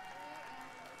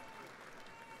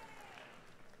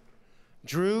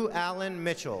 Drew Allen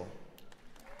Mitchell.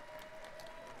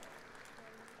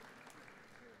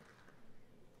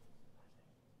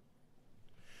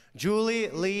 Julie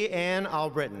Lee Ann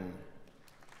Albritton.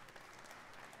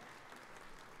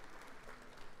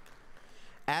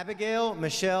 Abigail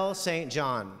Michelle St.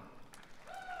 John.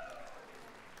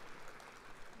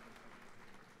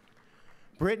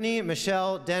 Brittany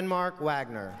Michelle Denmark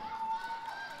Wagner.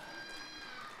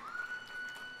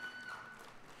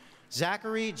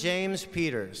 Zachary James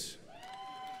Peters.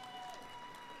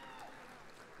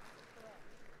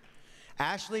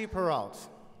 Ashley Peralt.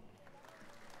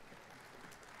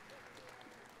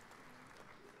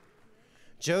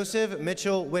 Joseph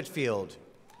Mitchell Whitfield.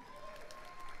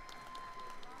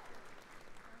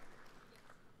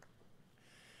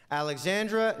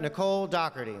 Alexandra Nicole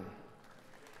Doherty.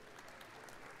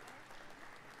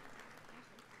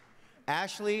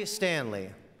 Ashley Stanley.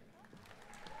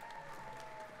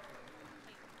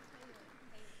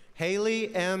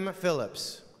 Haley M.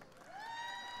 Phillips.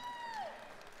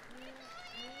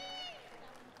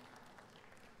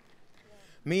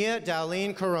 Mia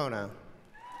Darlene Corona.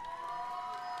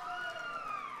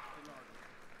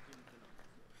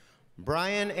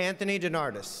 Brian Anthony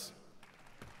Denardis.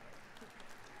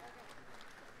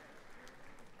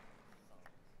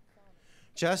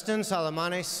 Justin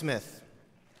Salamane Smith.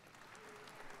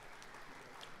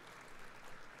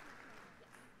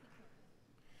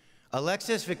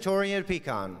 Alexis Victoria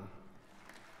Pecan.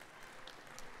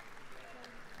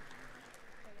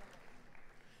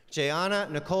 Jayana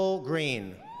Nicole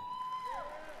Green.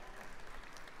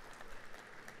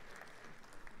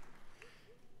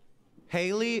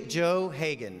 Haley Joe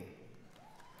Hagan.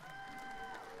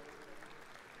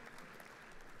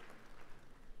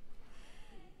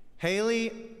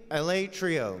 Haley L.A.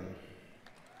 Trio.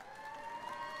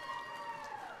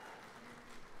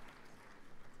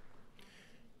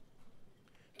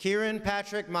 Kieran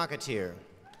Patrick Makatir.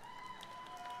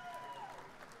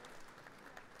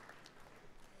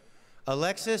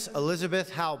 Alexis Elizabeth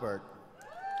Halbert.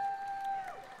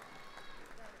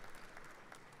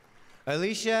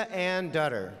 Alicia Ann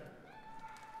Dutter.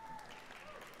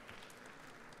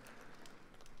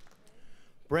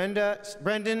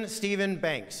 Brendan Stephen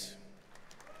Banks.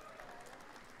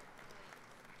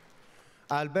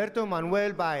 Alberto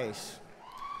Manuel Baez.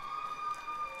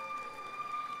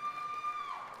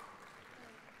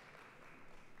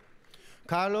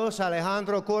 Carlos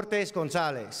Alejandro Cortes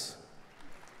Gonzalez.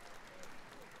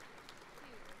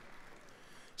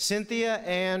 Cynthia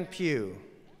Ann Pugh.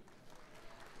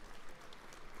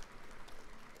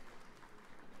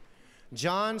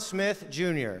 John Smith,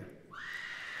 Jr.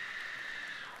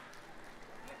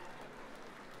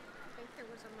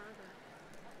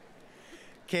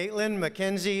 Caitlin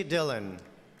Mackenzie Dillon.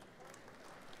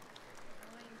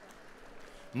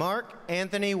 Mark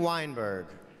Anthony Weinberg.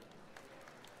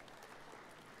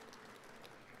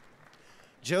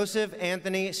 Joseph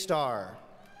Anthony Starr.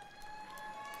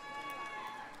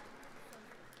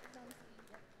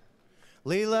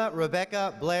 Leela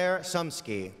Rebecca Blair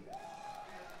Sumsky.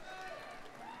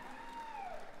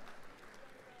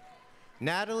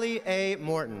 Natalie A.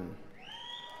 Morton.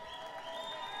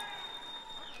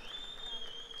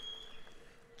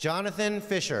 Jonathan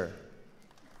Fisher.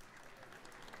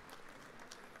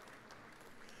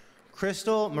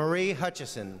 Crystal Marie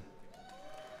Hutchison.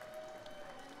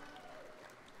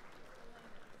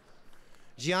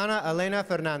 Gianna Elena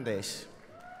Fernandez.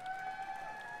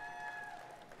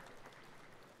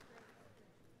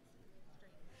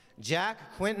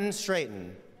 Jack Quentin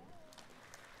Straighton.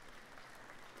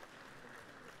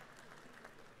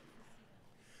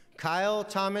 Kyle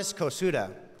Thomas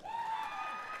Kosuda.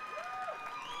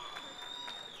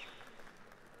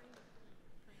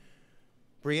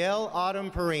 Brielle Autumn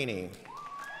Perini.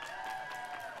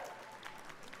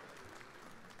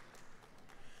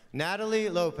 Natalie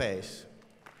Lopez.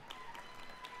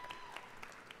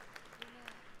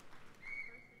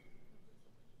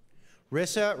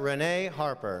 Rissa Renee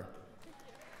Harper.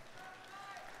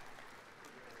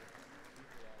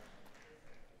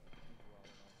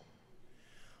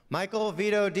 Michael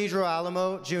Vito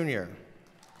DiGirolamo, Jr.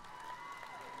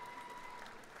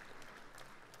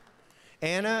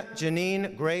 Anna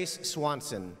Janine Grace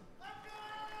Swanson.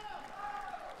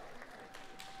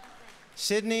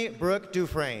 Sydney Brooke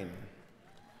Dufresne.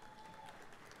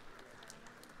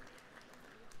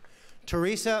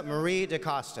 Teresa Marie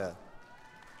DaCosta.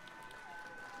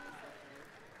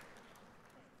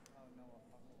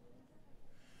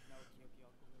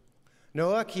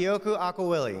 Noah Kyoku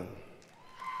Akawili.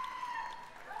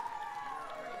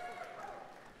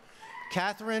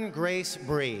 Catherine Grace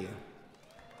Bree.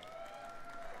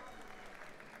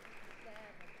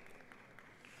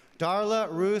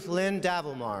 Darla Ruth Lynn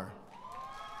Davelmar.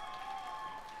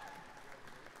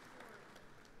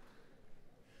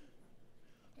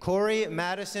 Corey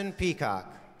Madison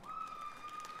Peacock.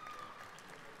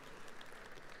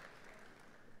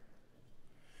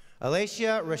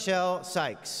 Alacia Rochelle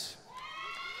Sykes.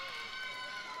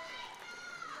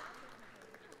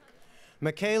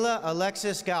 Michaela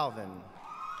Alexis Galvin.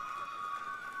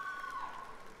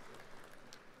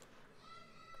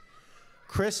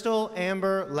 Crystal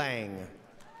Amber Lang.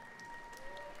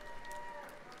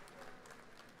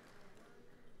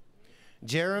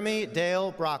 Jeremy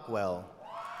Dale Brockwell.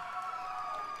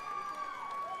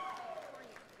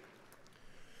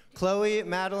 Chloe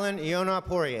Madeline Iona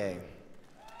Poirier.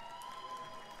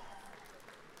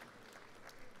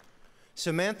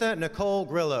 Samantha Nicole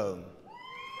Grillo.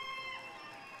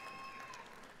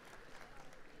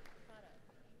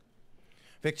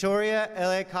 Victoria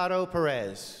Elecado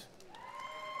Perez.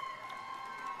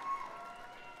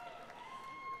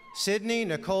 Sydney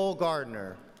Nicole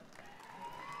Gardner.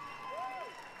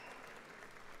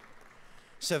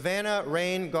 Savannah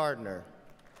Rain Gardner.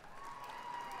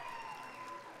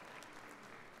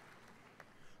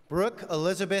 Brooke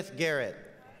Elizabeth Garrett.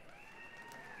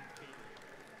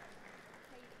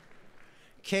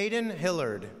 Caden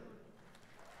Hillard.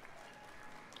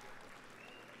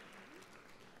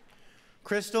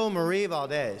 Crystal Marie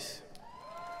Valdez.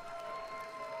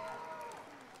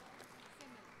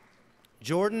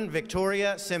 Jordan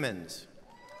Victoria Simmons.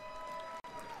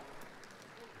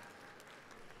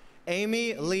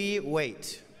 Amy Lee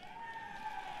Waite.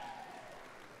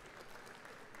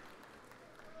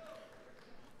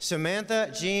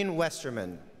 Samantha Jean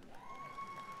Westerman.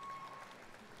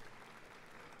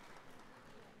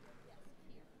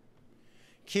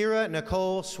 Kira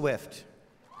Nicole Swift.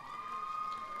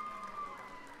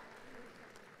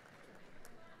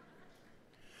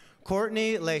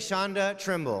 Courtney Lashonda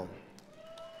Trimble.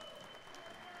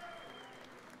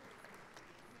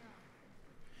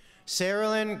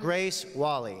 Saralyn Grace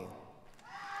Wally.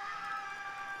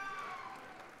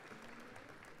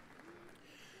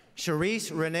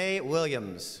 Sharice Renee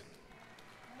Williams.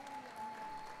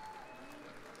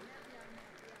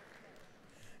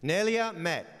 Nelia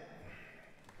Met.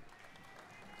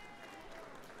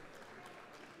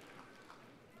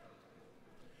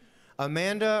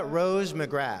 Amanda Rose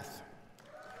McGrath.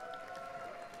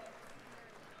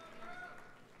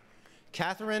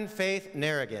 Catherine Faith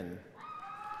Narrigan.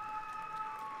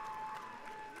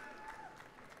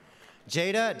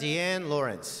 Jada Deanne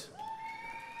Lawrence.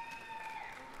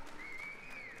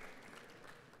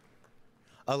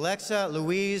 Alexa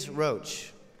Louise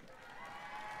Roach.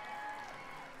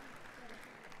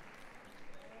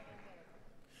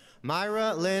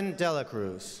 Myra Lynn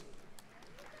Delacruz.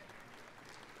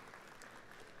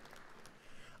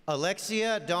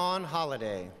 Alexia Dawn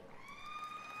Holliday.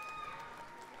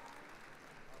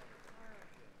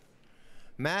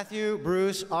 Matthew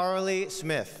Bruce Arley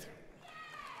Smith.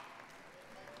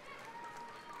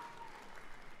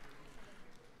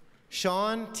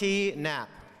 Sean T. Knapp.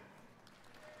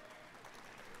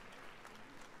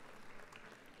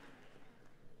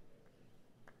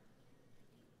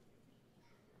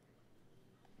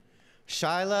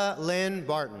 Shyla Lynn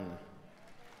Barton.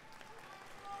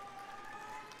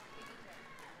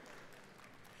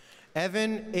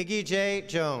 Evan Iggy J.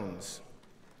 Jones.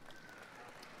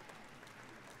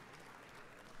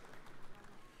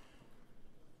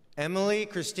 Emily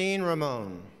Christine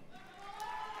Ramon.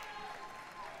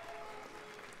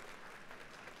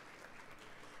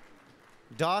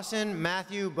 Dawson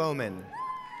Matthew Bowman.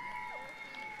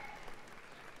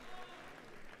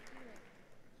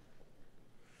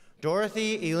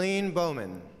 Dorothy Eileen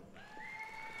Bowman.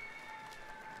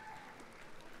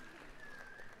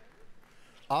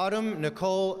 Autumn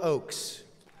Nicole Oakes.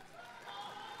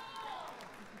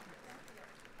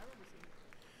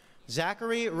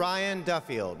 Zachary Ryan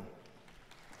Duffield.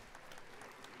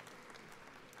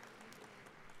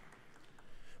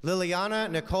 Liliana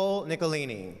Nicole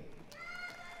Nicolini.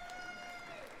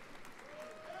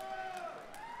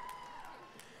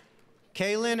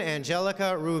 Kaylin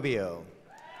Angelica Rubio.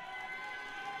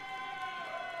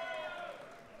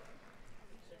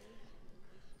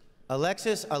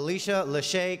 Alexis Alicia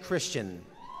Lachey Christian.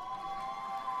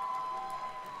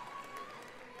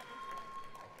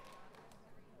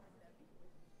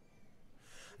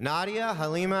 Nadia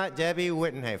Halima Debbie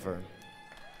Wittenhafer.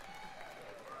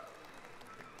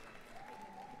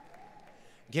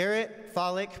 Garrett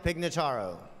Folick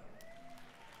Pignataro.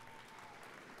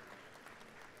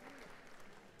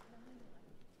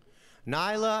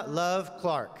 Nyla Love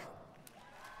Clark.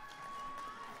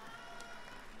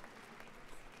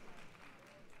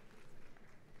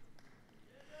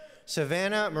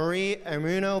 Savannah Marie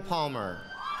Emuno Palmer.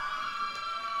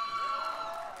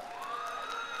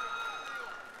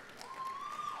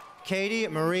 Katie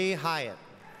Marie Hyatt.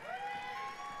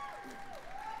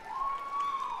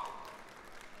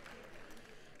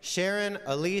 Sharon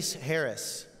Elise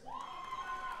Harris.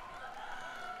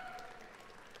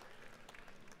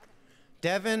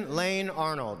 Devin Lane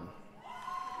Arnold.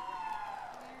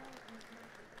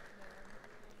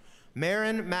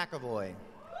 Marin McAvoy.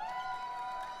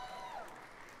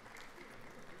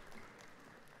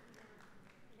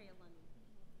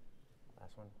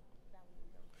 Last one.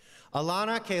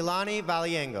 Alana Kaylani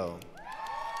Valiengo.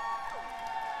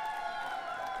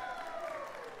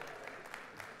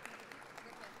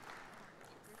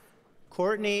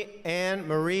 Courtney Ann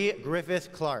Marie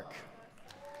Griffith Clark.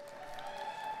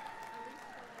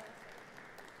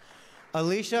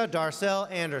 Alicia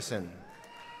Darcel Anderson.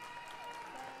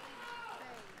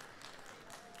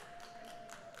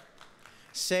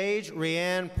 Sage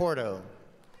Rianne Porto.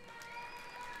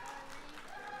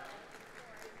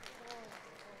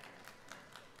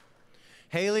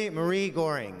 Haley Marie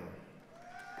Goring.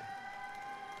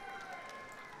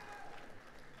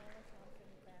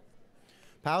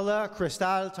 Paula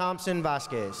Cristal Thompson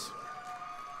Vasquez.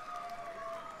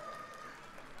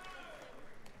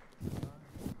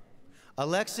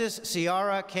 Alexis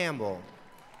Ciara Campbell.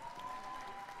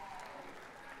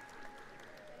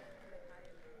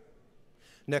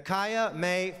 Nakaya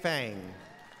May Fang.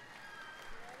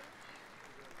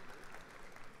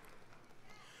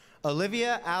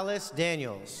 Olivia Alice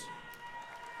Daniels.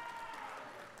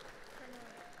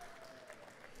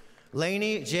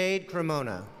 Lainey Jade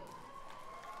Cremona.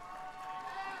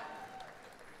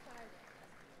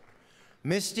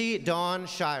 Misty Dawn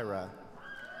Shira.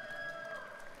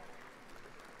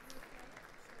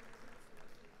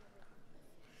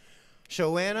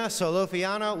 Shoanna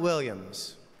Solofiana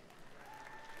Williams.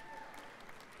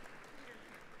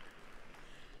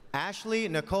 Ashley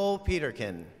Nicole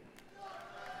Peterkin.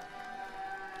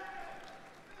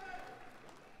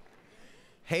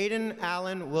 Hayden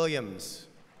Allen Williams.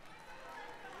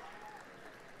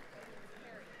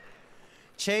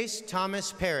 Chase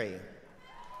Thomas Perry.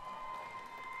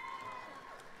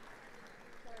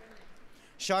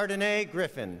 Chardonnay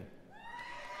Griffin.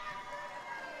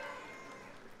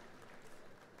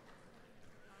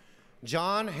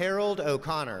 John Harold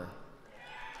O'Connor.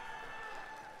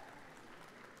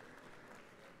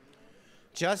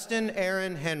 Justin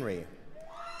Aaron Henry.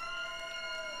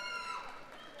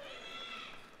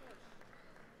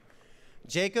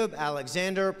 Jacob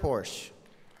Alexander Porsche.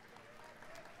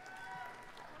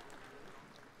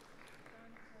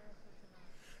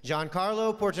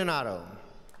 Giancarlo Portinato.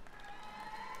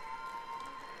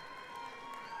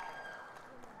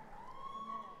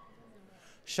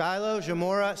 Shiloh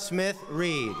Jamora Smith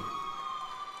Reed.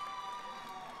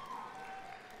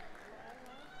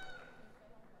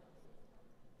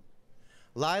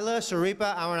 Lila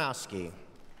Saripa Aronowski.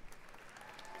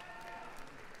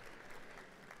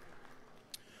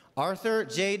 Arthur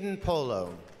Jaden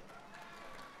Polo.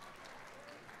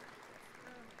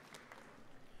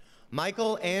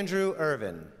 Michael Andrew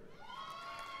Irvin.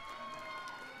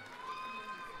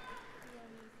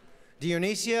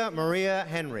 Dionysia Maria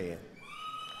Henry.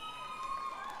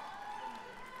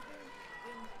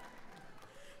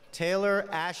 Taylor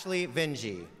Ashley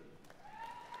Vingy.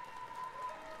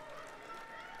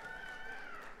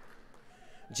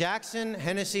 Jackson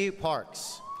Hennessy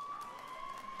Parks.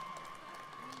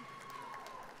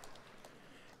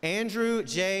 Andrew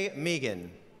J.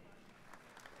 Megan.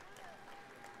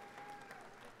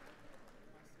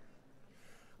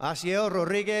 Asiel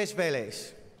Rodriguez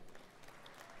Velez.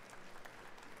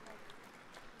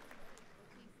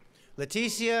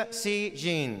 Leticia C.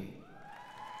 Jean.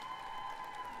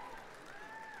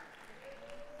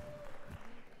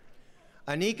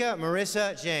 Anika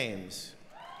Marissa James.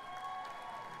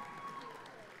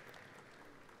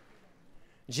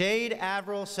 Jade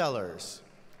Avril Sellers.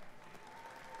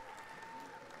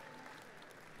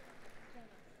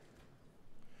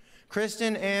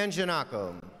 Kristen Ann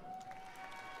Giannaco.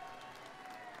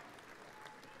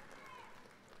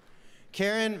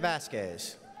 Karen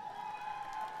Vasquez.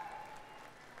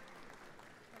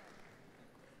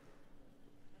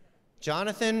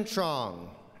 Jonathan Trong.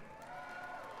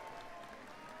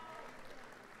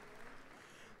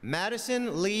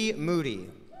 Madison Lee Moody.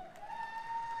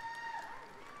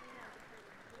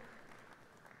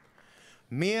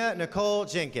 Mia Nicole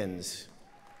Jenkins.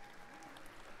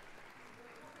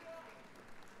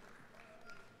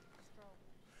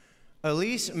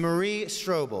 Elise Marie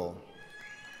Strobel.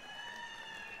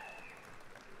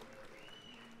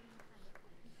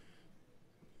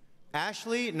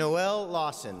 Ashley Noel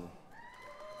Lawson.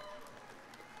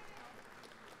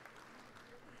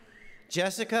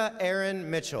 Jessica Erin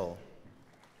Mitchell.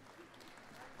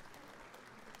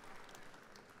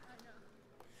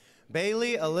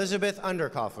 Bailey Elizabeth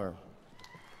Underkoffler.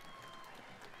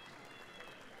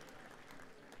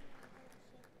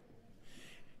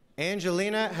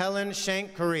 Angelina Helen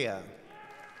Shank Correa.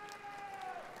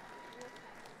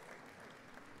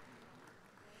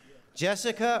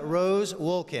 Jessica Rose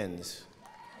Wolkins.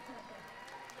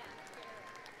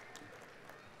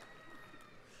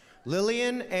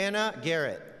 Lillian Anna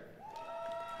Garrett.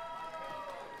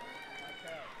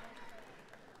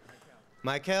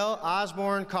 Michael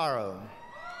Osborne Caro.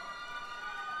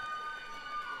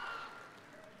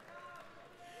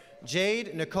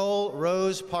 Jade Nicole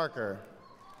Rose Parker.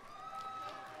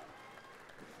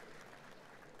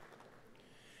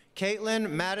 Caitlin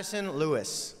Madison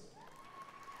Lewis.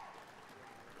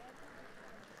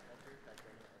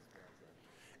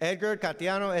 Edgar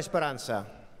Catiano Esperanza.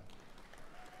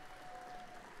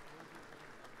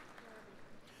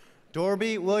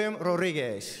 Dorby William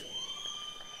Rodriguez.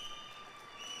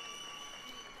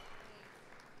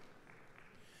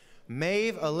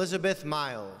 Maeve Elizabeth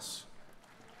Miles.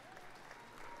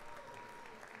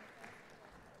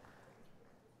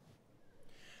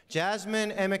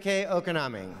 Jasmine Emeke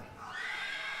Okanaming.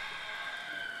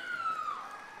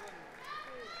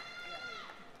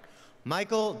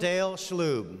 Michael Dale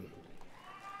Schlub.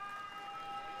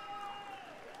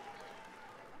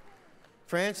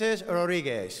 Francis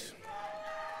Rodriguez.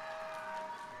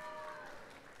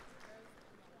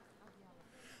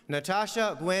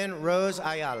 Natasha Gwen Rose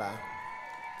Ayala.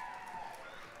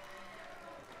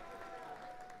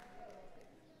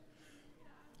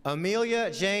 Amelia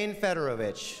Jane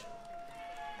Fedorovich.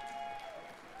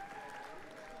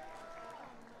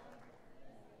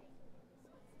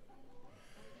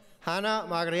 Anna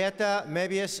Margrethe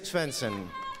Mebius Svensson.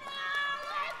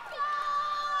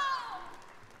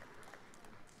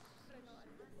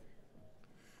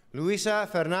 Luisa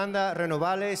Fernanda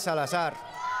Renovales Salazar.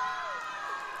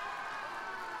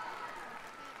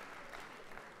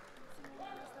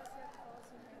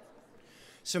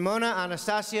 Simona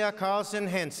Anastasia Carlson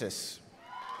Hensis.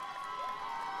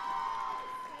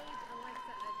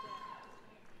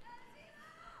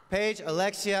 Paige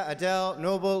Alexia Adele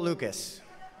Noble Lucas.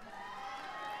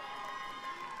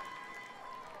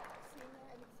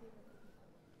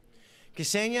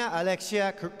 Ksenia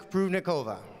Alexia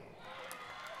Kruvnikova.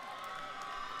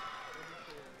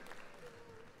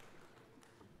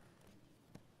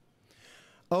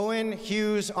 Owen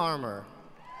Hughes Armour.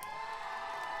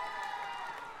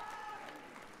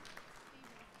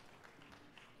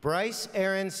 Bryce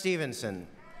Aaron Stevenson.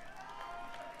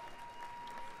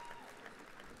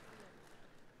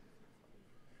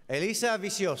 Elisa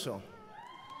Vicioso.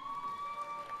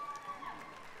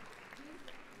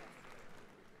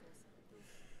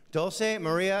 Dulce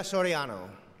Maria Soriano.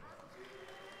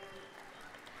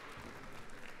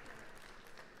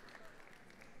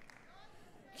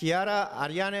 Kiara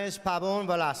Arianes Pabon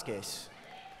Velasquez.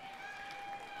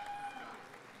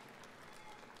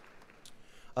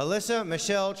 Alyssa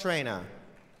Michelle Trena.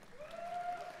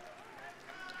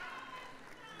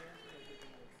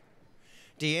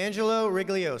 D'Angelo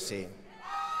Rigliosi.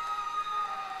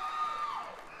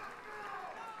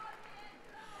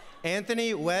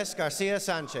 Anthony Wes Garcia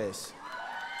Sanchez.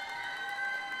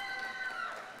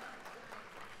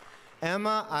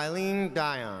 Emma Eileen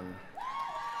Dion.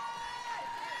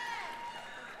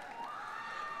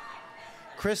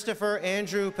 Christopher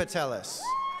Andrew Patelis.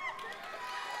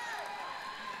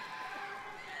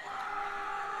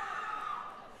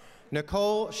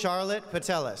 Nicole Charlotte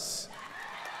Patelis.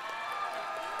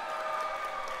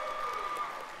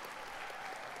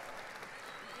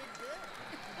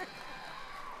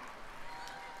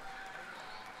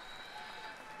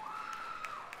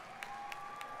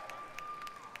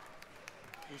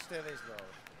 Ustedes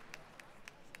dos.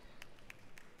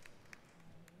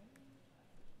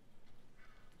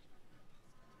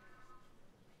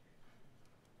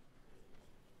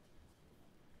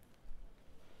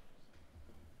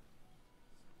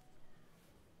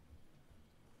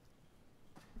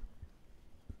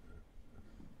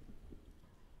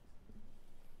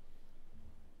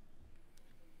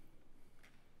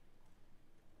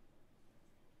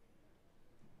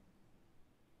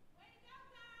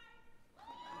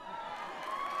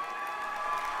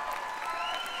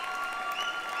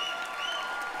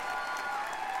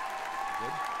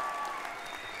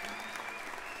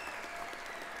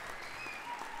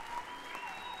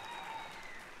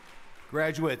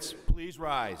 Graduates, please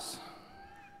rise.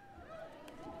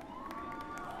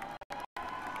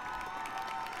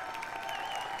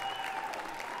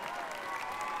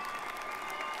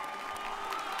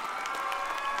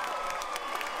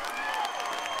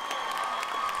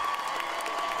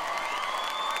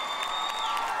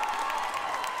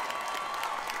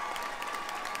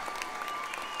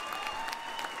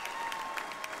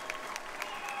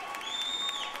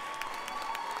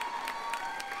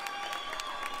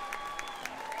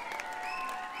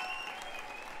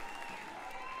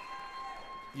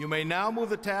 You may now move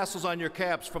the tassels on your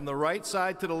caps from the right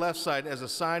side to the left side as a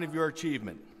sign of your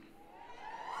achievement.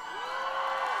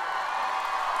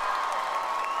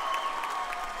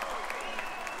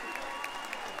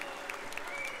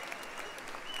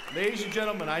 Ladies and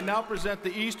gentlemen, I now present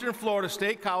the Eastern Florida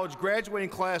State College graduating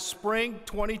class Spring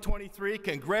 2023.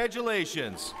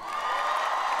 Congratulations.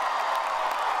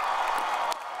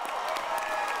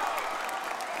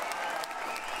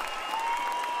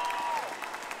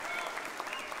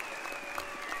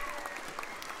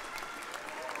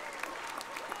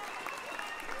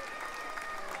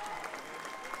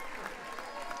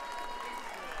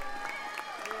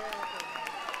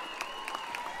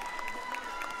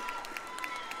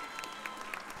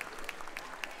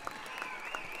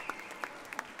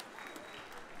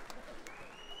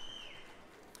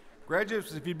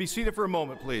 Graduates, if you'd be seated for a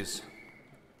moment, please.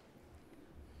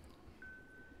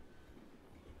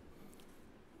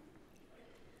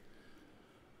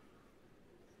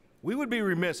 We would be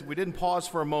remiss if we didn't pause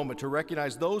for a moment to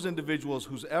recognize those individuals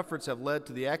whose efforts have led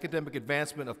to the academic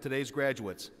advancement of today's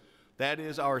graduates. That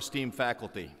is our esteemed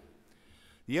faculty.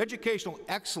 The educational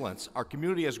excellence our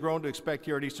community has grown to expect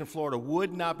here at Eastern Florida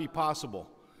would not be possible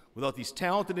without these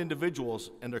talented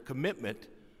individuals and their commitment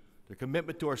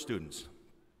to our students.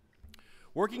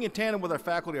 Working in tandem with our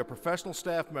faculty are professional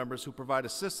staff members who provide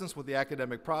assistance with the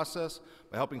academic process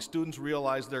by helping students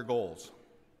realize their goals.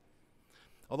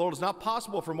 Although it is not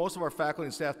possible for most of our faculty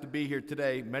and staff to be here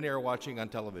today, many are watching on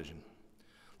television.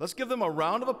 Let's give them a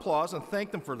round of applause and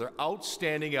thank them for their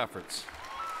outstanding efforts.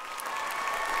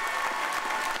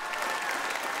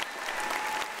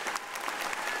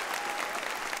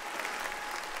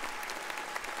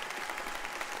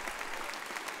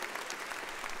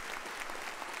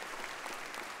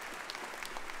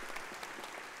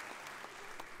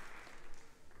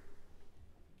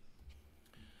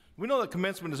 We know that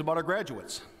commencement is about our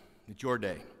graduates. It's your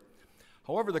day.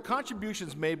 However, the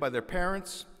contributions made by their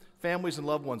parents, families, and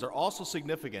loved ones are also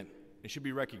significant and should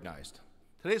be recognized.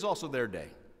 Today is also their day.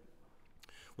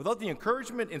 Without the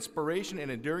encouragement, inspiration,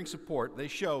 and enduring support they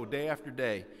show day after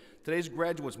day, today's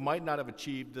graduates might not have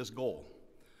achieved this goal.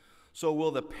 So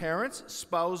will the parents,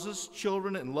 spouses,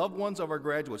 children, and loved ones of our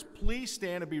graduates please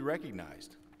stand and be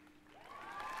recognized?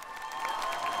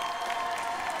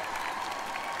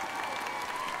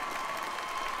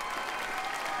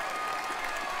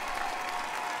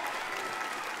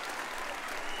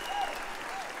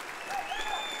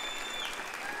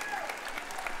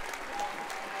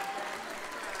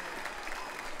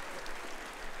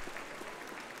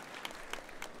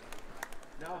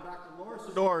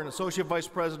 An Associate Vice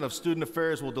President of Student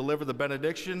Affairs will deliver the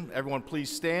benediction. Everyone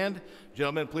please stand.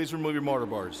 Gentlemen, please remove your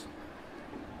mortarboards.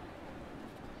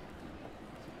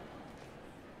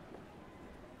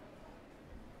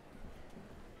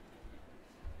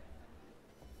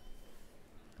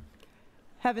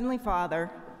 Heavenly Father,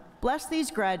 bless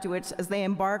these graduates as they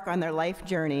embark on their life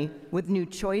journey with new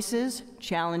choices,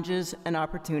 challenges, and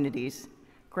opportunities.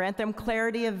 Grant them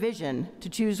clarity of vision to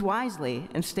choose wisely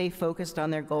and stay focused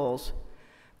on their goals.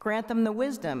 Grant them the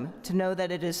wisdom to know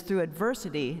that it is through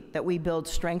adversity that we build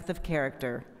strength of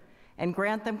character. And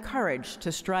grant them courage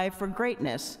to strive for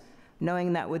greatness,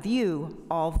 knowing that with you,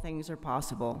 all things are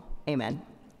possible. Amen.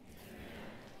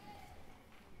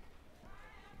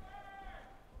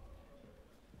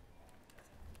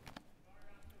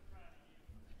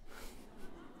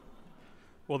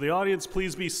 Will the audience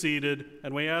please be seated,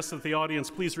 and we ask that the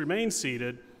audience please remain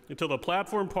seated until the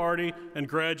platform party and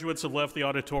graduates have left the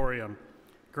auditorium.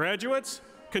 Graduates,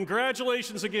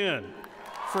 congratulations again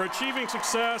for achieving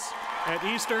success at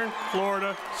Eastern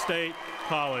Florida State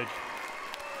College.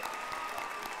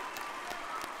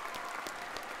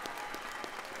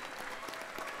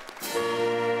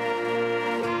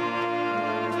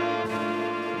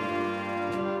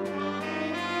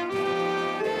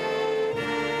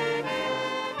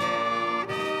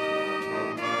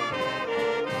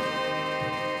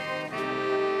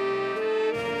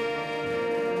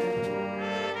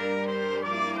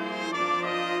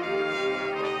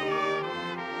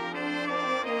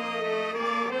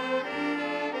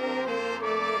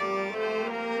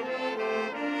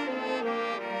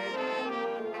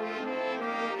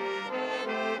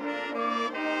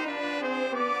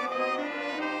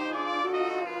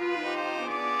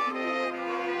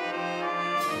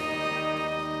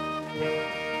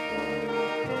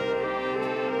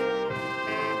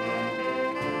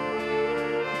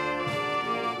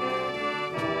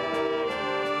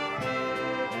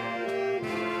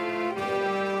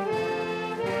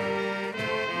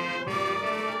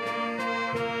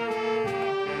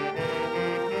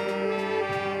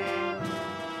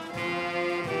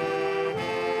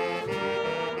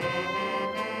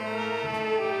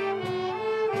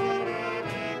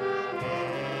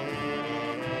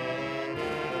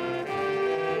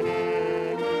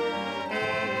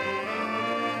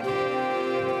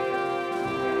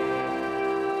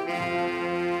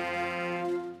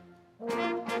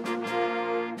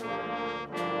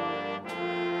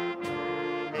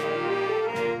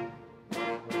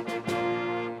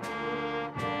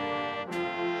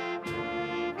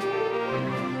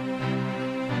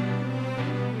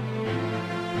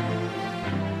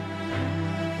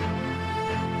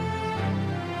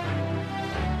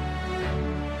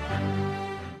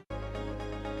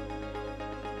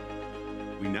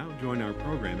 We now join our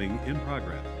programming in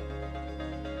progress.